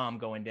it's a bomb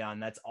going down.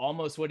 That's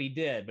almost what he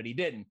did, but he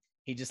didn't.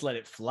 He just let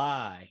it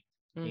fly.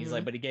 He's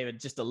like, but he gave it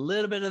just a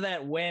little bit of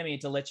that whammy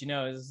to let you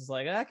know. It's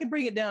like, I can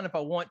bring it down if I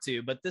want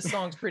to, but this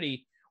song's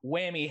pretty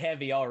whammy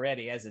heavy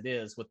already as it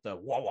is, with the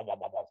wah, wah, wah,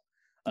 wah,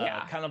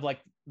 wah. Kind of like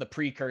the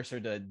precursor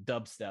to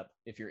dubstep,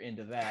 if you're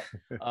into that.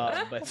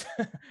 But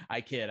I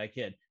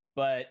kid.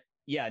 But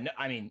yeah, no,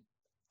 I mean,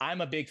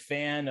 I'm a big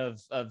fan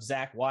of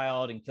Zakk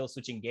Wylde and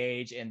Killswitch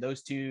Engage, and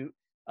those two,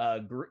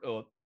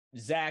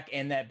 Zakk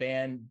and that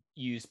band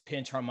use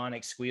pinch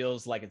harmonic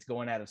squeals like it's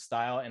going out of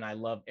style, and I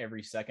love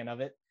every second of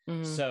it.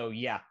 So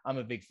yeah, I'm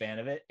a big fan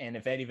of it. And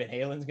if Eddie Van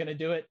Halen's going to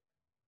do it,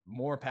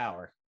 more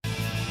power.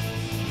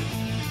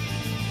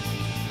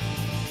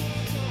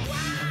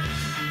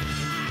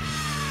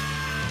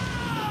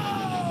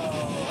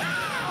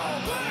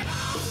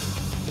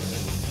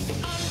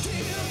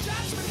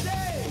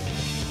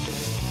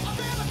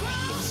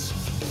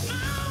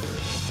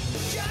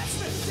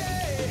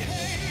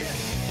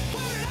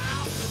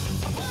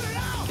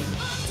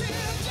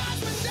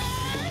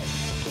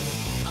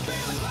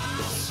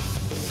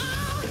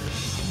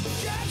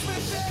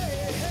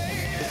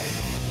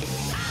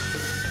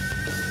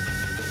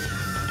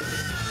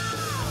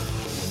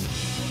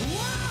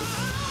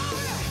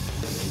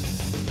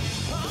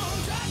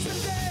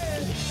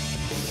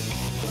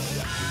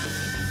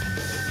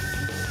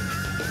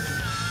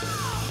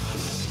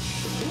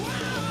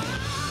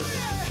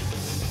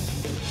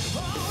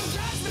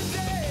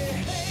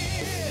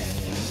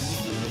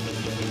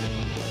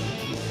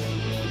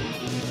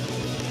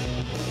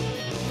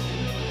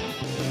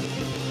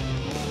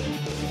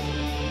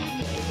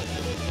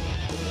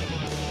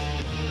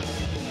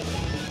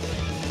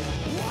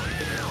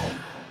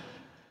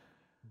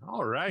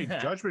 All right,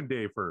 Judgment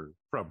Day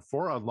from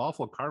For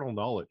Unlawful Carnal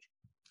Knowledge.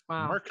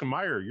 Wow. Mark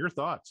Meyer, your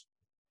thoughts?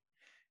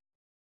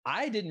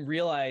 I didn't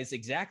realize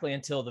exactly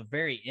until the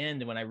very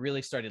end when I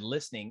really started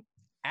listening.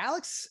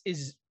 Alex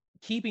is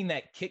keeping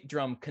that kick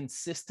drum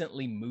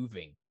consistently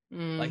moving.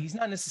 Like he's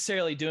not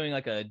necessarily doing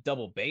like a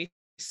double bass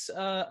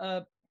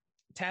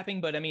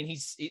tapping, but I mean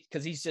he's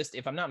just,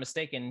 if I'm not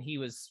mistaken, he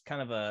was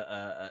kind of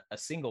a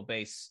single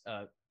bass,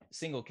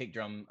 single kick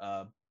drum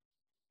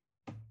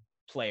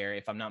player,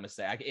 if I'm not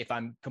mistaken. If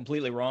I'm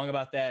completely wrong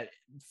about that,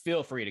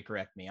 feel free to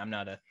correct me. I'm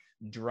not a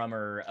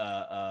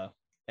drummer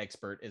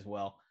expert as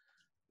well.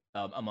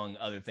 Among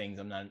other things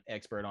I'm not an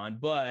expert on,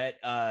 but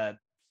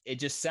it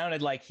just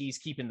sounded like he's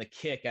keeping the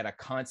kick at a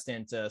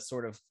constant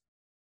sort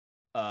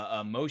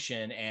of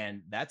motion,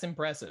 and that's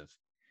impressive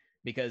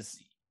because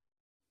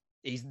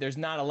there's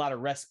not a lot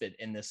of respite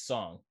in this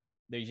song.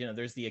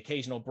 There's the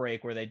occasional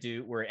break where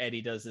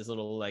Eddie does this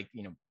little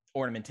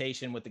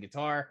ornamentation with the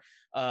guitar,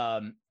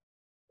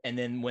 and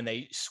then when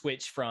they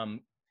switch from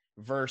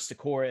verse to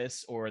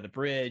chorus or the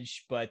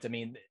bridge, but I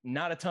mean,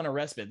 not a ton of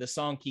respite. This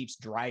song keeps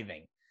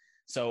driving.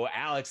 So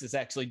Alex is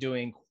actually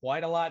doing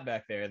quite a lot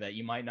back there that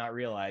you might not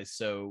realize.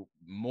 So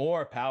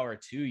more power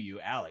to you,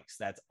 Alex.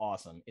 That's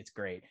awesome. It's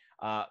great.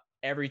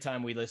 Every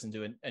time we listen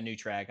to a new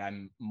track,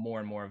 I'm more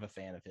and more of a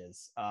fan of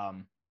his.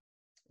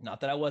 Not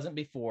that I wasn't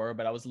before,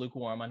 but I was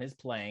lukewarm on his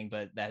playing,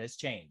 but that has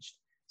changed.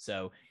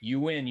 So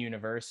you win,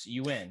 universe.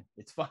 You win.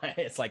 It's fine.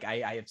 It's like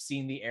I have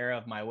seen the error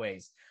of my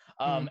ways.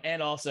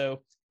 And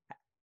also,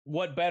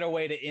 what better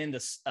way to end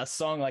a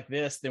song like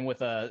this than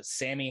with a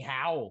Sammy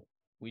howl?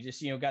 We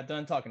just, got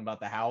done talking about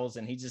the howls,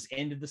 and he just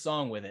ended the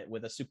song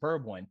with a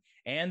superb one.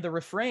 And the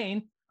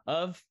refrain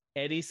of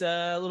Eddie's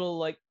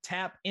little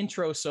tap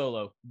intro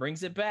solo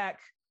brings it back.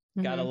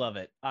 Gotta love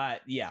it.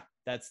 Yeah,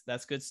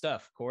 that's good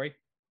stuff. Corey?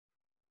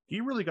 He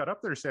really got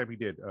up there, Sammy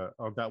did,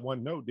 on that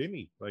one note, didn't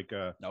he?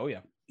 Oh yeah.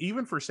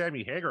 Even for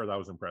Sammy Hagar, that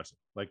was impressive.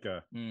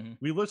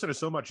 We listen to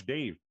so much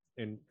Dave,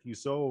 and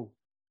he's so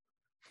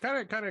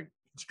kind of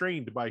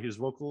constrained by his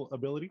vocal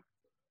ability.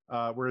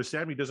 Whereas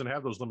Sammy doesn't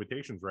have those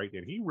limitations, right?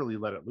 And he really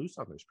let it loose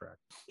on this track.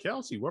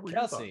 Kelsey, what were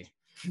your thoughts?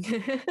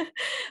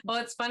 Well,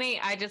 it's funny.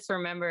 I just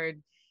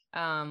remembered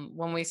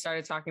when we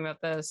started talking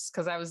about this,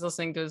 because I was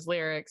listening to his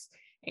lyrics,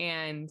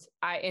 and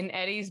in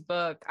Eddie's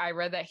book, I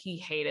read that he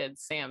hated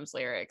Sam's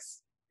lyrics.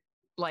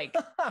 I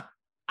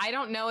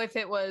don't know if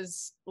it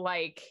was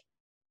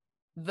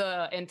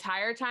the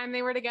entire time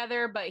they were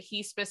together, but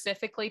he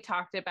specifically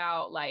talked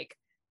about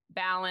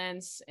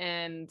balance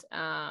and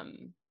oh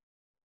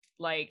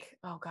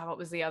god, what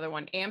was the other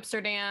one?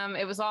 Amsterdam.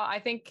 I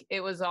think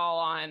it was all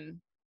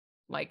on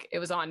it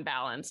was on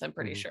Balance, I'm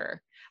pretty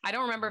sure. I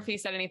don't remember if he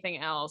said anything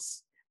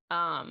else.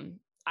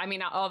 I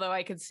mean, although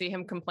I could see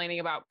him complaining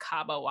about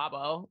Cabo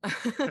Wabo.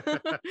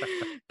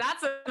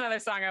 That's another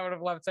song I would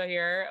have loved to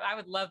hear. I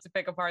would love to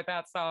pick apart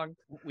that song.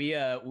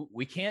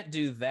 We can't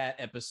do that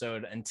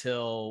episode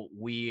until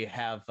we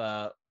have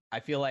I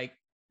feel like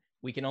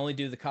we can only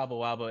do the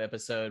Cabo Wabo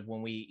episode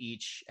when we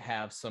each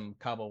have some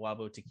Cabo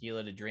Wabo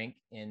tequila to drink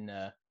in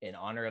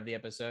honor of the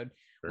episode,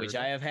 which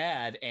I have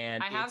had,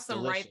 and I have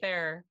some delicious. Right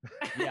there.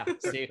 Yeah.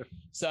 See,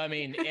 so I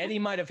mean, Eddie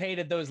might have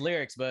hated those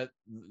lyrics, but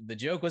the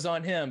joke was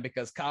on him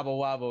because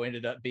Cabo Wabo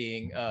ended up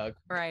being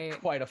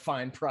quite a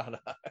fine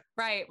product.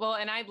 Right. Well,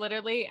 and I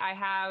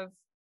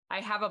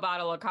have a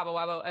bottle of Cabo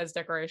Wabo as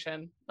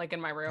decoration, like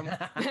in my room.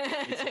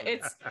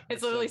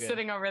 It's literally so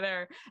sitting over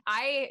there.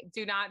 I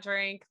do not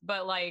drink,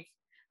 but like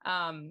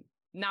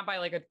not by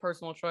like a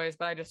personal choice,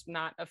 but I just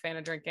not a fan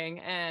of drinking.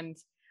 And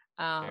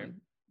Sure.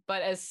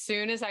 but as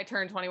soon as I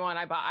turned 21,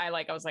 I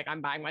was like,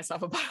 I'm buying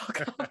myself a bottle of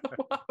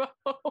Cabo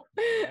Wabo.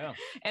 Yeah.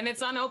 And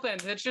it's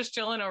unopened. It's just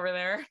chilling over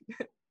there.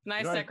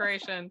 Nice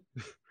decoration.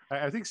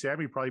 I think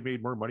Sammy probably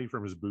made more money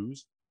from his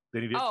booze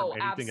than he did from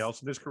anything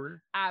else in his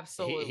career.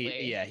 Absolutely.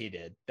 He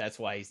did. That's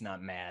why he's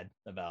not mad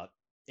about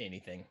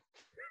anything.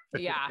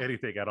 Yeah.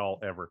 Anything at all,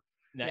 ever.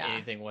 Not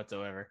anything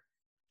whatsoever.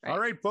 Right. All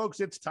right, folks,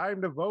 it's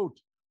time to vote.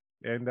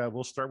 And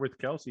we'll start with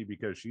Kelsey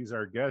because she's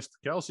our guest.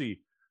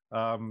 Kelsey,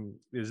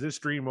 is this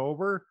dream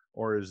over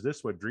or is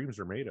this what dreams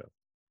are made of?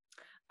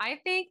 I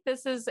think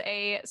this is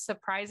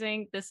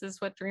this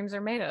is what dreams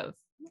are made of.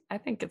 I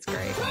think it's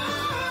great.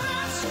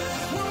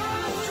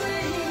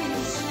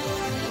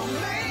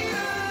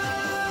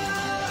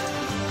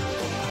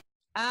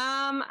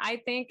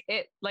 I think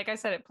it, like I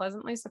said, it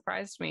pleasantly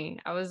surprised me.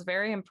 I was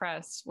very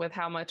impressed with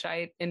how much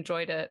I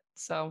enjoyed it.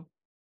 So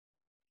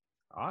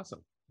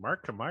awesome.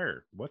 Mark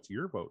Kameyer, what's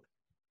your vote?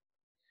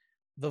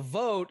 The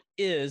vote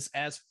is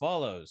as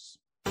follows.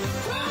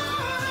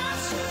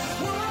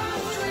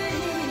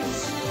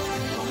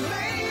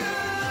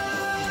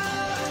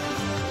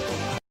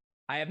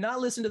 I have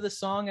not listened to the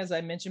song, as I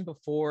mentioned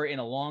before, in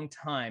a long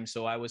time,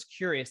 so I was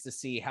curious to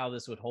see how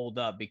this would hold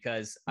up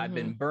because I've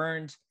been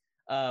burned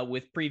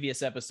with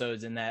previous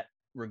episodes in that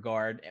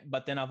regard,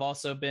 but then I've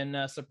also been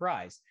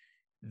surprised.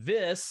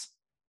 This,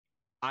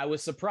 I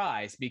was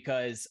surprised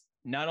because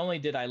not only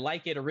did I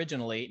like it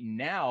originally,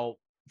 now,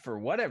 for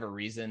whatever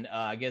reason,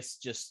 I guess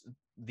just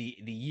the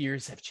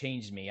years have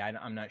changed me.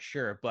 I'm not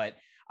sure, but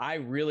I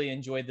really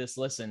enjoyed this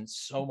listen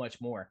so much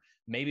more.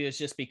 Maybe it's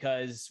just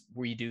because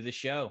we do the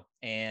show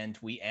and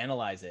we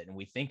analyze it and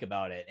we think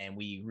about it and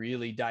we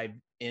really dive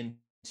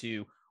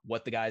into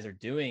what the guys are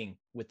doing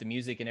with the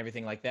music and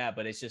everything like that.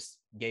 But it's just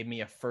gave me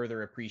a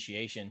further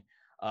appreciation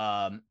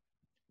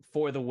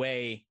for the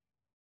way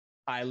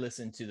I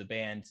listen to the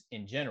band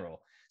in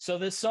general. So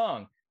this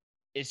song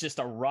is just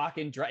a rock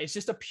and drive. It's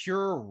just a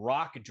pure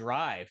rock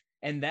drive.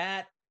 And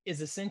that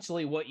is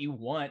essentially what you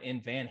want in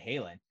Van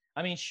Halen.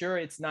 I mean, sure,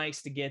 it's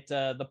nice to get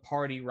the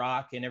party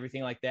rock and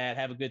everything like that,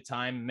 have a good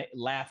time,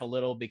 laugh a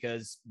little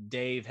because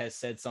Dave has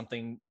said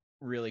something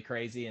really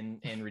crazy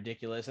and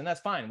ridiculous, and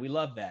that's fine. We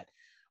love that.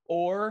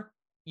 Or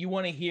you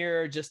want to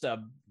hear just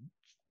a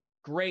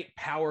great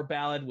power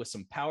ballad with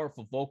some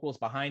powerful vocals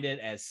behind it,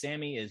 as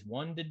Sammy is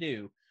one to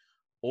do.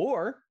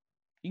 Or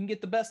you can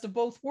get the best of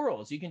both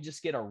worlds. You can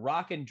just get a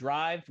rock and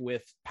drive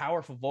with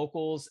powerful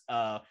vocals,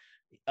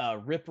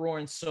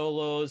 rip-roaring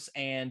solos,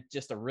 and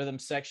just a rhythm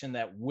section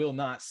that will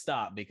not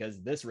stop,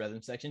 because this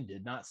rhythm section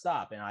did not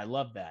stop, and I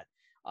love that.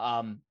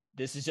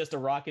 This is just a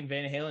rockin'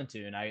 Van Halen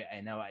tune.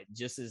 I know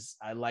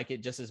I like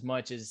it just as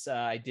much as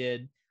I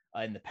did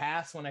in the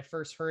past when I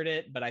first heard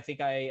it, but I think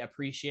I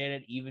appreciate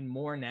it even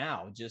more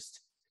now,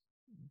 just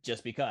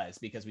because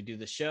we do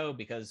the show,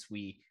 because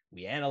we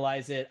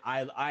analyze it.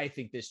 I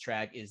think this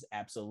track is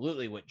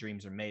absolutely what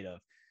dreams are made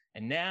of.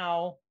 And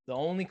now the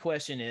only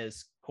question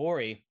is,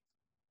 Corey,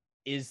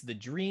 is the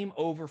dream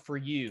over for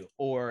you,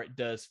 or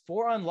does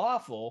For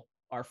Unlawful,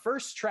 our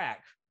first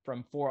track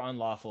from For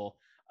Unlawful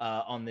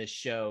on this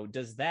show,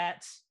 is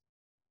that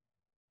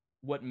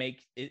what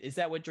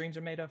dreams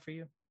are made of for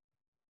you?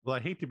 Well, I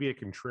hate to be a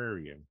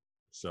contrarian,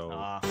 so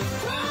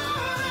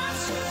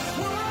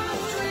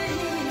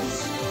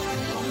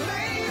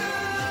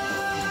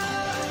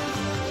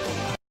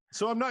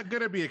so I'm not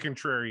gonna be a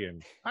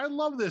contrarian. I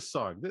love this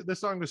song.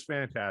 This song is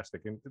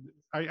fantastic, and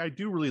I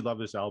do really love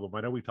this album. I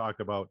know we talked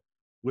about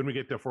when we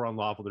get to For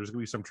Unlawful, there's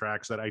gonna be some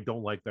tracks that I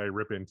don't like that I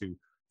rip into.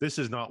 This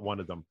is not one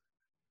of them.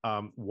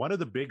 One of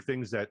the big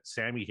things that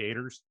Sammy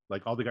haters,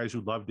 like all the guys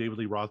who love David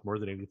Lee Roth more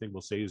than anything,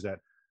 will say is that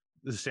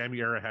the Sammy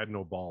era had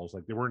no balls.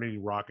 Like there weren't any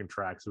rockin'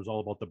 tracks. It was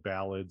all about the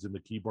ballads and the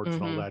keyboards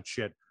and all that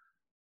shit.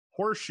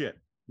 Horse shit.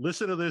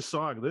 Listen to this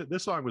song.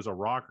 This song was a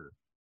rocker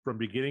from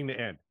beginning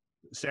to end.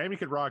 Sammy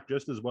could rock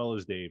just as well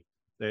as Dave.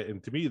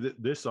 And to me,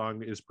 this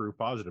song is proof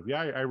positive.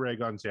 Yeah, I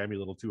rag on Sammy a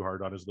little too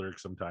hard on his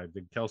lyrics sometimes.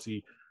 And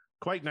Kelsey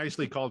quite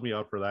nicely called me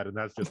out for that, and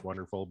that's just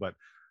wonderful. But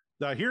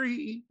here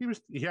he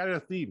had a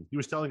theme. He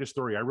was telling a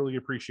story. I really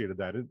appreciated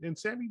that. And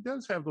Sammy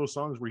does have those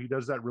songs where he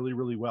does that really,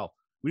 really well.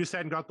 We just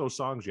hadn't got those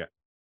songs yet.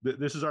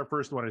 This is our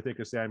first one, I think,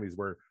 of Sammy's,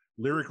 where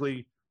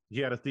lyrically he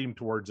had a theme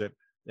towards it,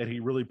 and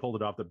he really pulled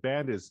it off. The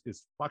band is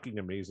fucking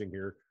amazing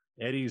here.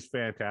 Eddie's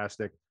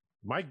fantastic.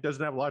 Mike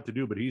doesn't have a lot to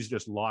do, but he's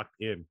just locked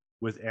in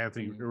with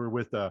Anthony or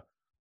with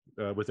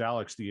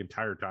Alex the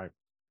entire time.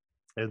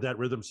 And that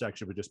rhythm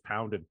section was just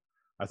pounded.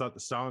 I thought the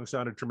song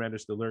sounded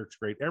tremendous. The lyrics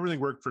great. Everything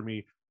worked for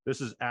me.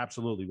 This is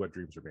absolutely what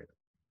dreams are made of.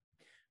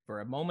 For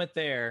a moment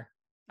there,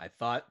 I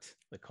thought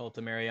the Cult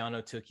of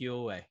Mariano took you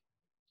away,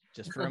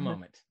 just for a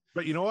moment.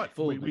 But you know what?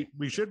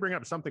 We should bring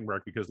up something,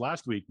 Mark, because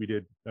last week we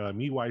did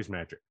Me Wise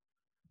Magic.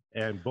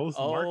 And both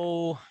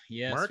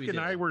yes, Mark we and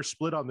I did. were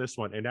split on this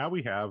one. And now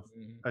we have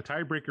Mhm. a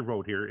tiebreaker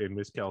vote here in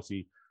Miss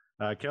Kelsey.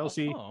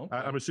 Kelsey, Okay.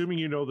 I'm assuming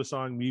you know the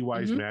song Me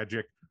Wise Mhm.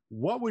 Magic.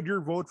 What would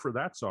your vote for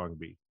that song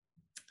be?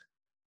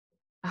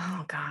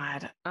 Oh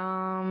God.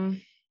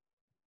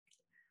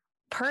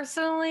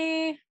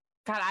 Personally,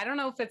 God, I don't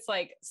know if it's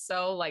like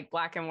so like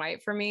black and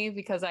white for me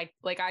because I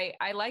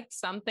liked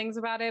some things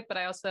about it, but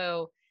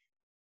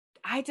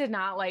I did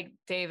not like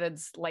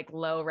David's like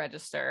low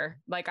register.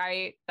 Like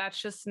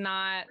that's just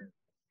not.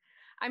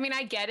 I mean,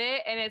 I get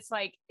it, and it's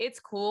like it's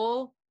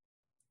cool,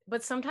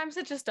 but sometimes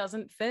it just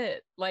doesn't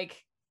fit.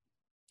 Like,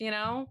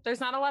 there's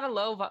not a lot of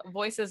low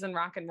voices in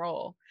rock and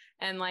roll,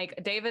 and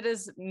like David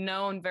is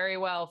known very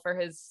well for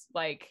his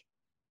like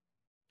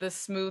the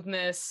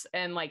smoothness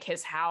and like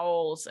his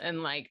howls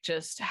and like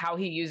just how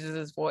he uses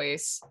his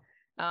voice.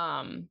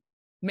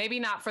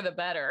 Maybe not for the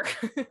better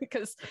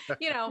because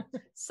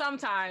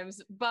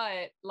sometimes,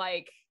 but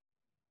like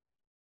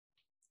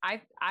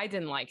I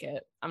didn't like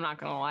it. I'm not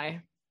gonna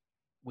lie.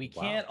 We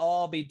Wow. can't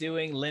all be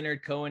doing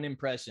Leonard Cohen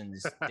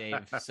impressions,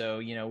 Dave. So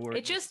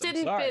It just I'm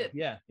didn't sorry. fit.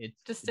 Yeah, it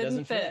Just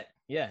doesn't didn't fit.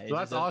 Yeah, So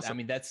that's awesome. I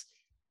mean, that's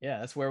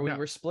where we Now-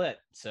 were split.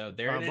 So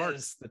there it Mark,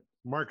 is.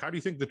 Mark, how do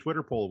you think the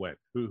Twitter poll went?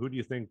 Who do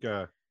you think?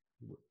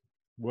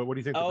 What do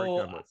you think the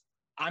breakdown was?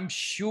 I'm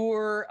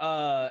sure.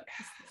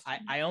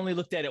 I only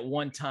looked at it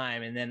one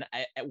time, and then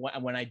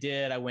when I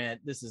did, I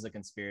went, "This is a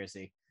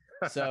conspiracy."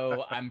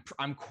 So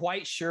I'm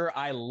quite sure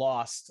I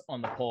lost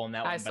on the poll in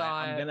that one. I saw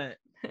I'm it.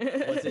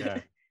 gonna. Was it?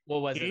 Yeah.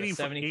 What was it?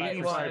 75%?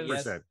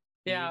 Yes. 85%.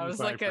 Yeah, I was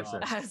like,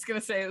 85%. I was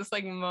gonna say it was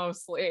like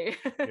mostly.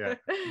 Yeah.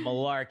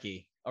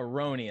 Malarkey,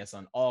 erroneous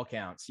on all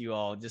counts. You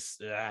all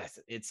just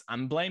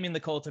I'm blaming the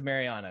cult of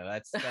Mariano.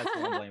 That's what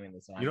I'm blaming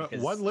this on. You know,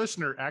 because- one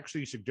listener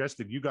actually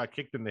suggested you got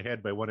kicked in the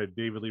head by one of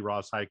David Lee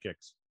Roth's high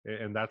kicks,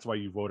 and that's why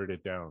you voted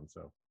it down.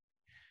 So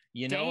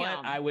You know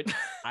what? Damn.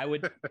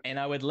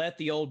 I would let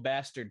the old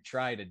bastard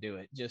try to do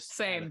it. Just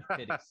Same.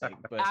 out of pity's sake.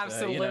 But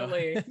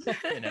Absolutely.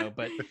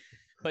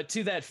 but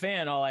to that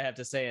fan, all I have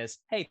to say is,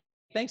 hey,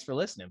 thanks for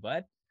listening,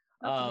 bud.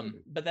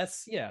 But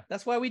that's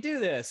why we do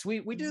this.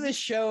 We do this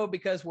show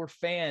because we're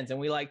fans and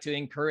we like to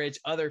encourage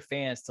other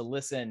fans to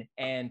listen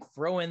and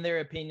throw in their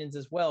opinions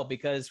as well,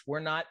 because we're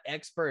not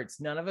experts.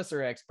 None of us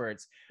are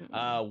experts.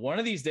 One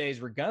of these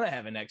days we're gonna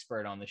have an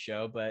expert on the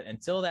show, but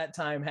until that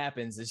time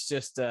happens, it's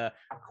just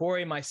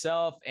Corey,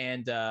 myself,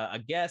 and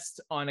a guest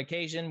on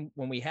occasion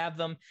when we have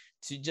them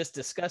to just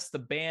discuss the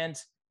band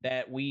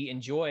that we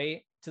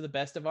enjoy to the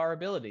best of our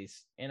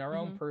abilities in our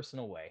own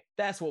personal way.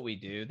 That's what we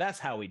do. That's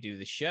how we do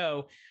the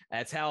show.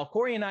 That's how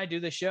Corey and I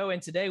do the show.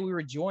 And today we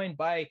were joined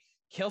by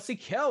Kelsey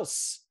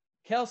Kels.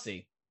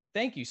 Kelsey,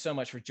 thank you so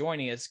much for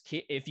joining us.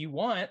 If you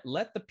want,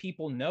 let the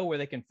people know where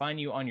they can find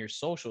you on your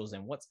socials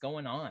and what's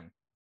going on.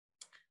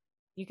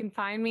 You can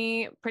find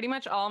me, pretty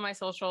much all my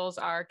socials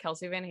are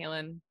Kelsey Van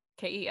Halen,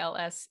 Kelsey,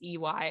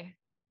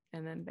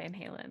 and then Van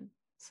Halen.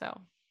 So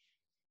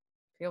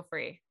feel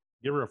free.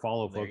 give her a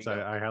follow, There folks. you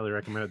go. I highly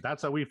recommend it.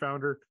 That's how we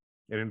found her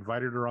and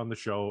invited her on the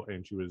show,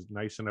 and she was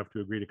nice enough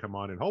to agree to come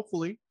on, and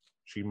hopefully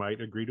she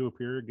might agree to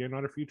appear again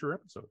on a future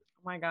episode.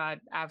 Oh my God,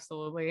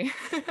 absolutely.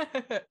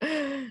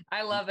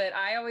 I love it.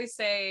 I always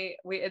say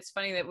it's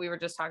funny that we were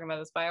just talking about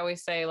this, but I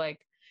always say, like,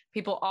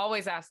 people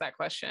always ask that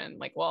question,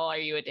 like, well, are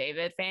you a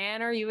David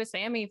fan or are you a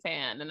Sammy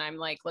fan? And I'm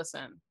like,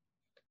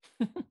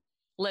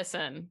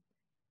 listen,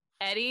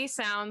 Eddie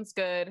sounds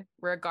good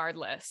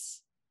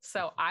regardless.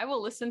 So I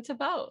will listen to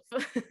both.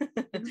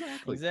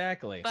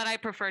 Exactly. But I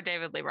prefer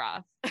David Lee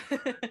Roth.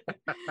 But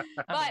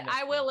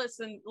I will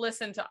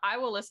listen to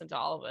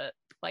all of it.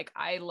 Like,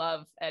 I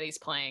love Eddie's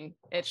playing.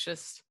 It's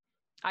just,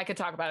 I could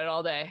talk about it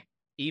all day.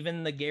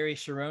 Even the Gary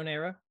Sharon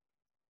era.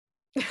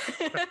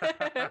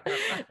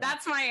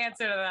 That's my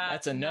answer to that.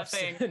 That's enough.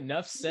 Nothing.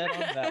 Enough said on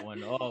that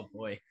one. Oh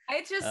boy.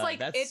 It just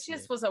it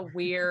just was a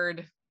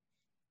weird.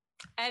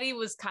 Eddie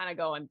was kind of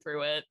going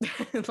through it.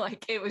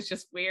 Like, it was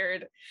just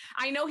weird.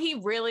 I know he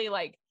really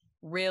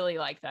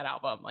liked that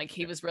album. Like,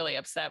 he was really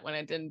upset when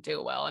it didn't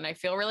do well. And I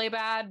feel really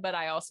bad, but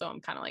I also am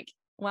kind of like,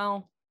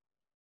 well,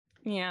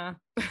 yeah.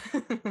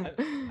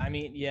 I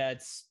mean, yeah,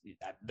 it's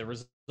the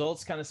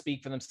results kind of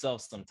speak for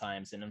themselves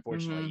sometimes. And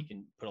unfortunately, you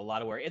can put a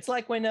lot of work. It's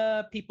like when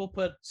people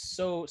put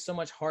so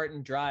much heart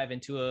and drive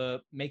into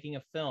making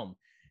a film.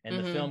 And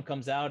the film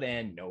comes out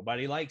and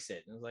nobody likes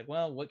it. And it's like,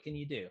 well, what can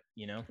you do?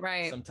 You know,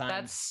 right.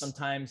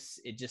 Sometimes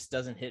it just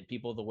doesn't hit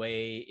people the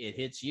way it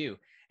hits you.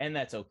 And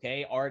that's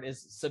okay. Art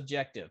is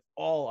subjective.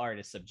 All art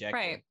is subjective.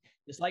 Right.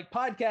 Just like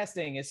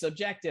podcasting is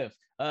subjective.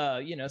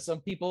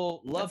 Some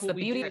people love That's what the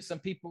we beauty. do. Some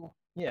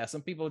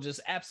people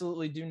just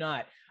absolutely do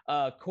not.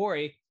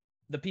 Corey,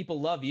 the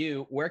people love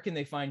you. Where can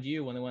they find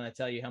you when they want to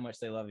tell you how much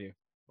they love you?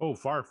 Oh,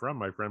 far from,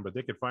 my friend, but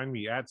they could find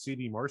me at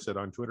CD Morissette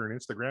on Twitter and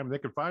Instagram. They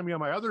can find me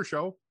on my other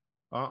show,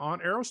 on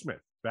Aerosmith,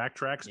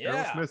 Backtracks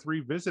Aerosmith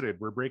Revisited.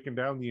 We're breaking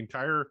down the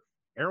entire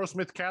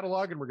Aerosmith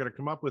catalog, and we're going to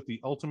come up with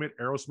the ultimate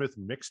Aerosmith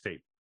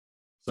mixtape.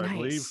 So I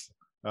believe,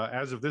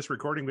 as of this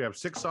recording, we have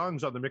 6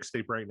 songs on the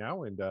mixtape right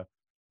now, and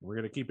we're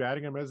going to keep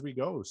adding them as we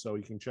go. So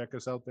you can check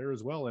us out there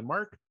as well. And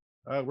Mark,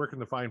 Where can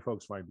the fine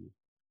folks find you?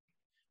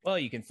 Well,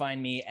 you can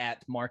find me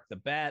at Mark the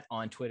Bat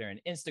on Twitter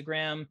and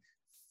Instagram.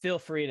 Feel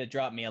free to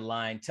drop me a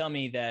line. Tell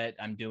me that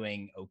I'm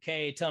doing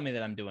okay. Tell me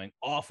that I'm doing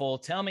awful.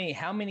 Tell me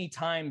how many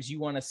times you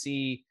want to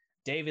see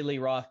David Lee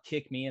Roth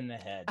kick me in the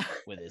head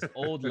with his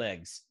old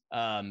legs,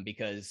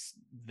 because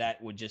that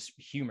would just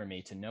humor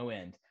me to no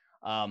end.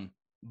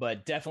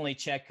 But definitely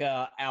check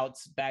out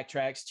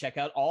Backtracks. Check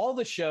out all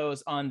the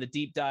shows on the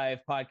Deep Dive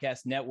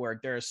Podcast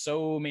Network. There are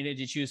so many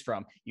to choose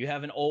from. You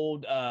have an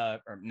old,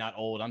 or not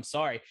old, I'm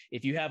sorry.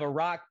 If you have a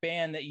rock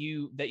band that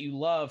you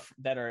love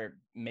that are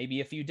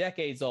maybe a few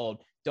decades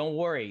old, don't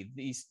worry.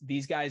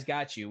 These guys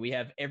got you. We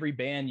have every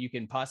band you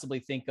can possibly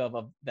think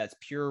of that's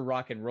pure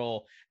rock and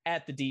roll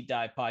at the Deep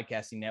Dive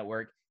Podcasting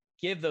Network.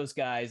 Give those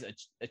guys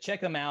a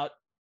check them out,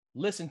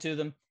 listen to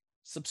them,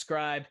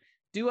 subscribe.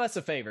 Do us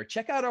a favor.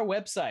 Check out our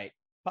website.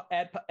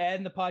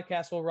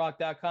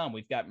 AddInThePodcastWillRock.com.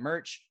 We've got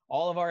merch.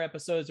 All of our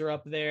episodes are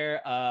up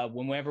there.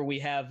 Whenever we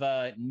have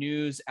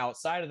news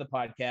outside of the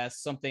podcast,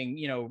 something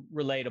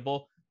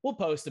relatable, we'll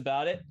post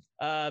about it.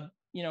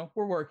 We're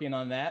working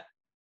on that.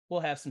 We'll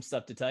have some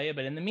stuff to tell you.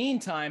 But in the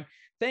meantime,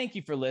 thank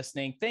you for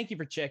listening. Thank you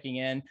for checking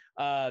in.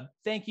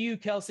 Thank you,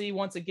 Kelsey,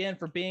 once again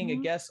for being a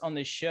guest on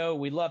this show.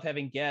 We love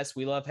having guests.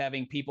 We love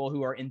having people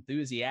who are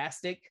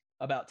enthusiastic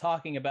about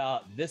talking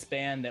about this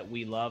band that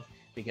we love,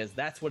 because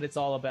that's what it's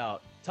all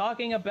about.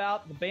 Talking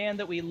about the band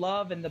that we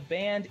love, and the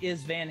band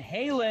is Van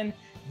Halen.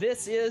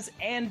 This is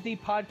And the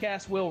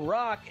Podcast Will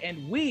Rock,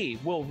 and we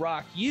will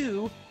rock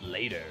you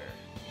later.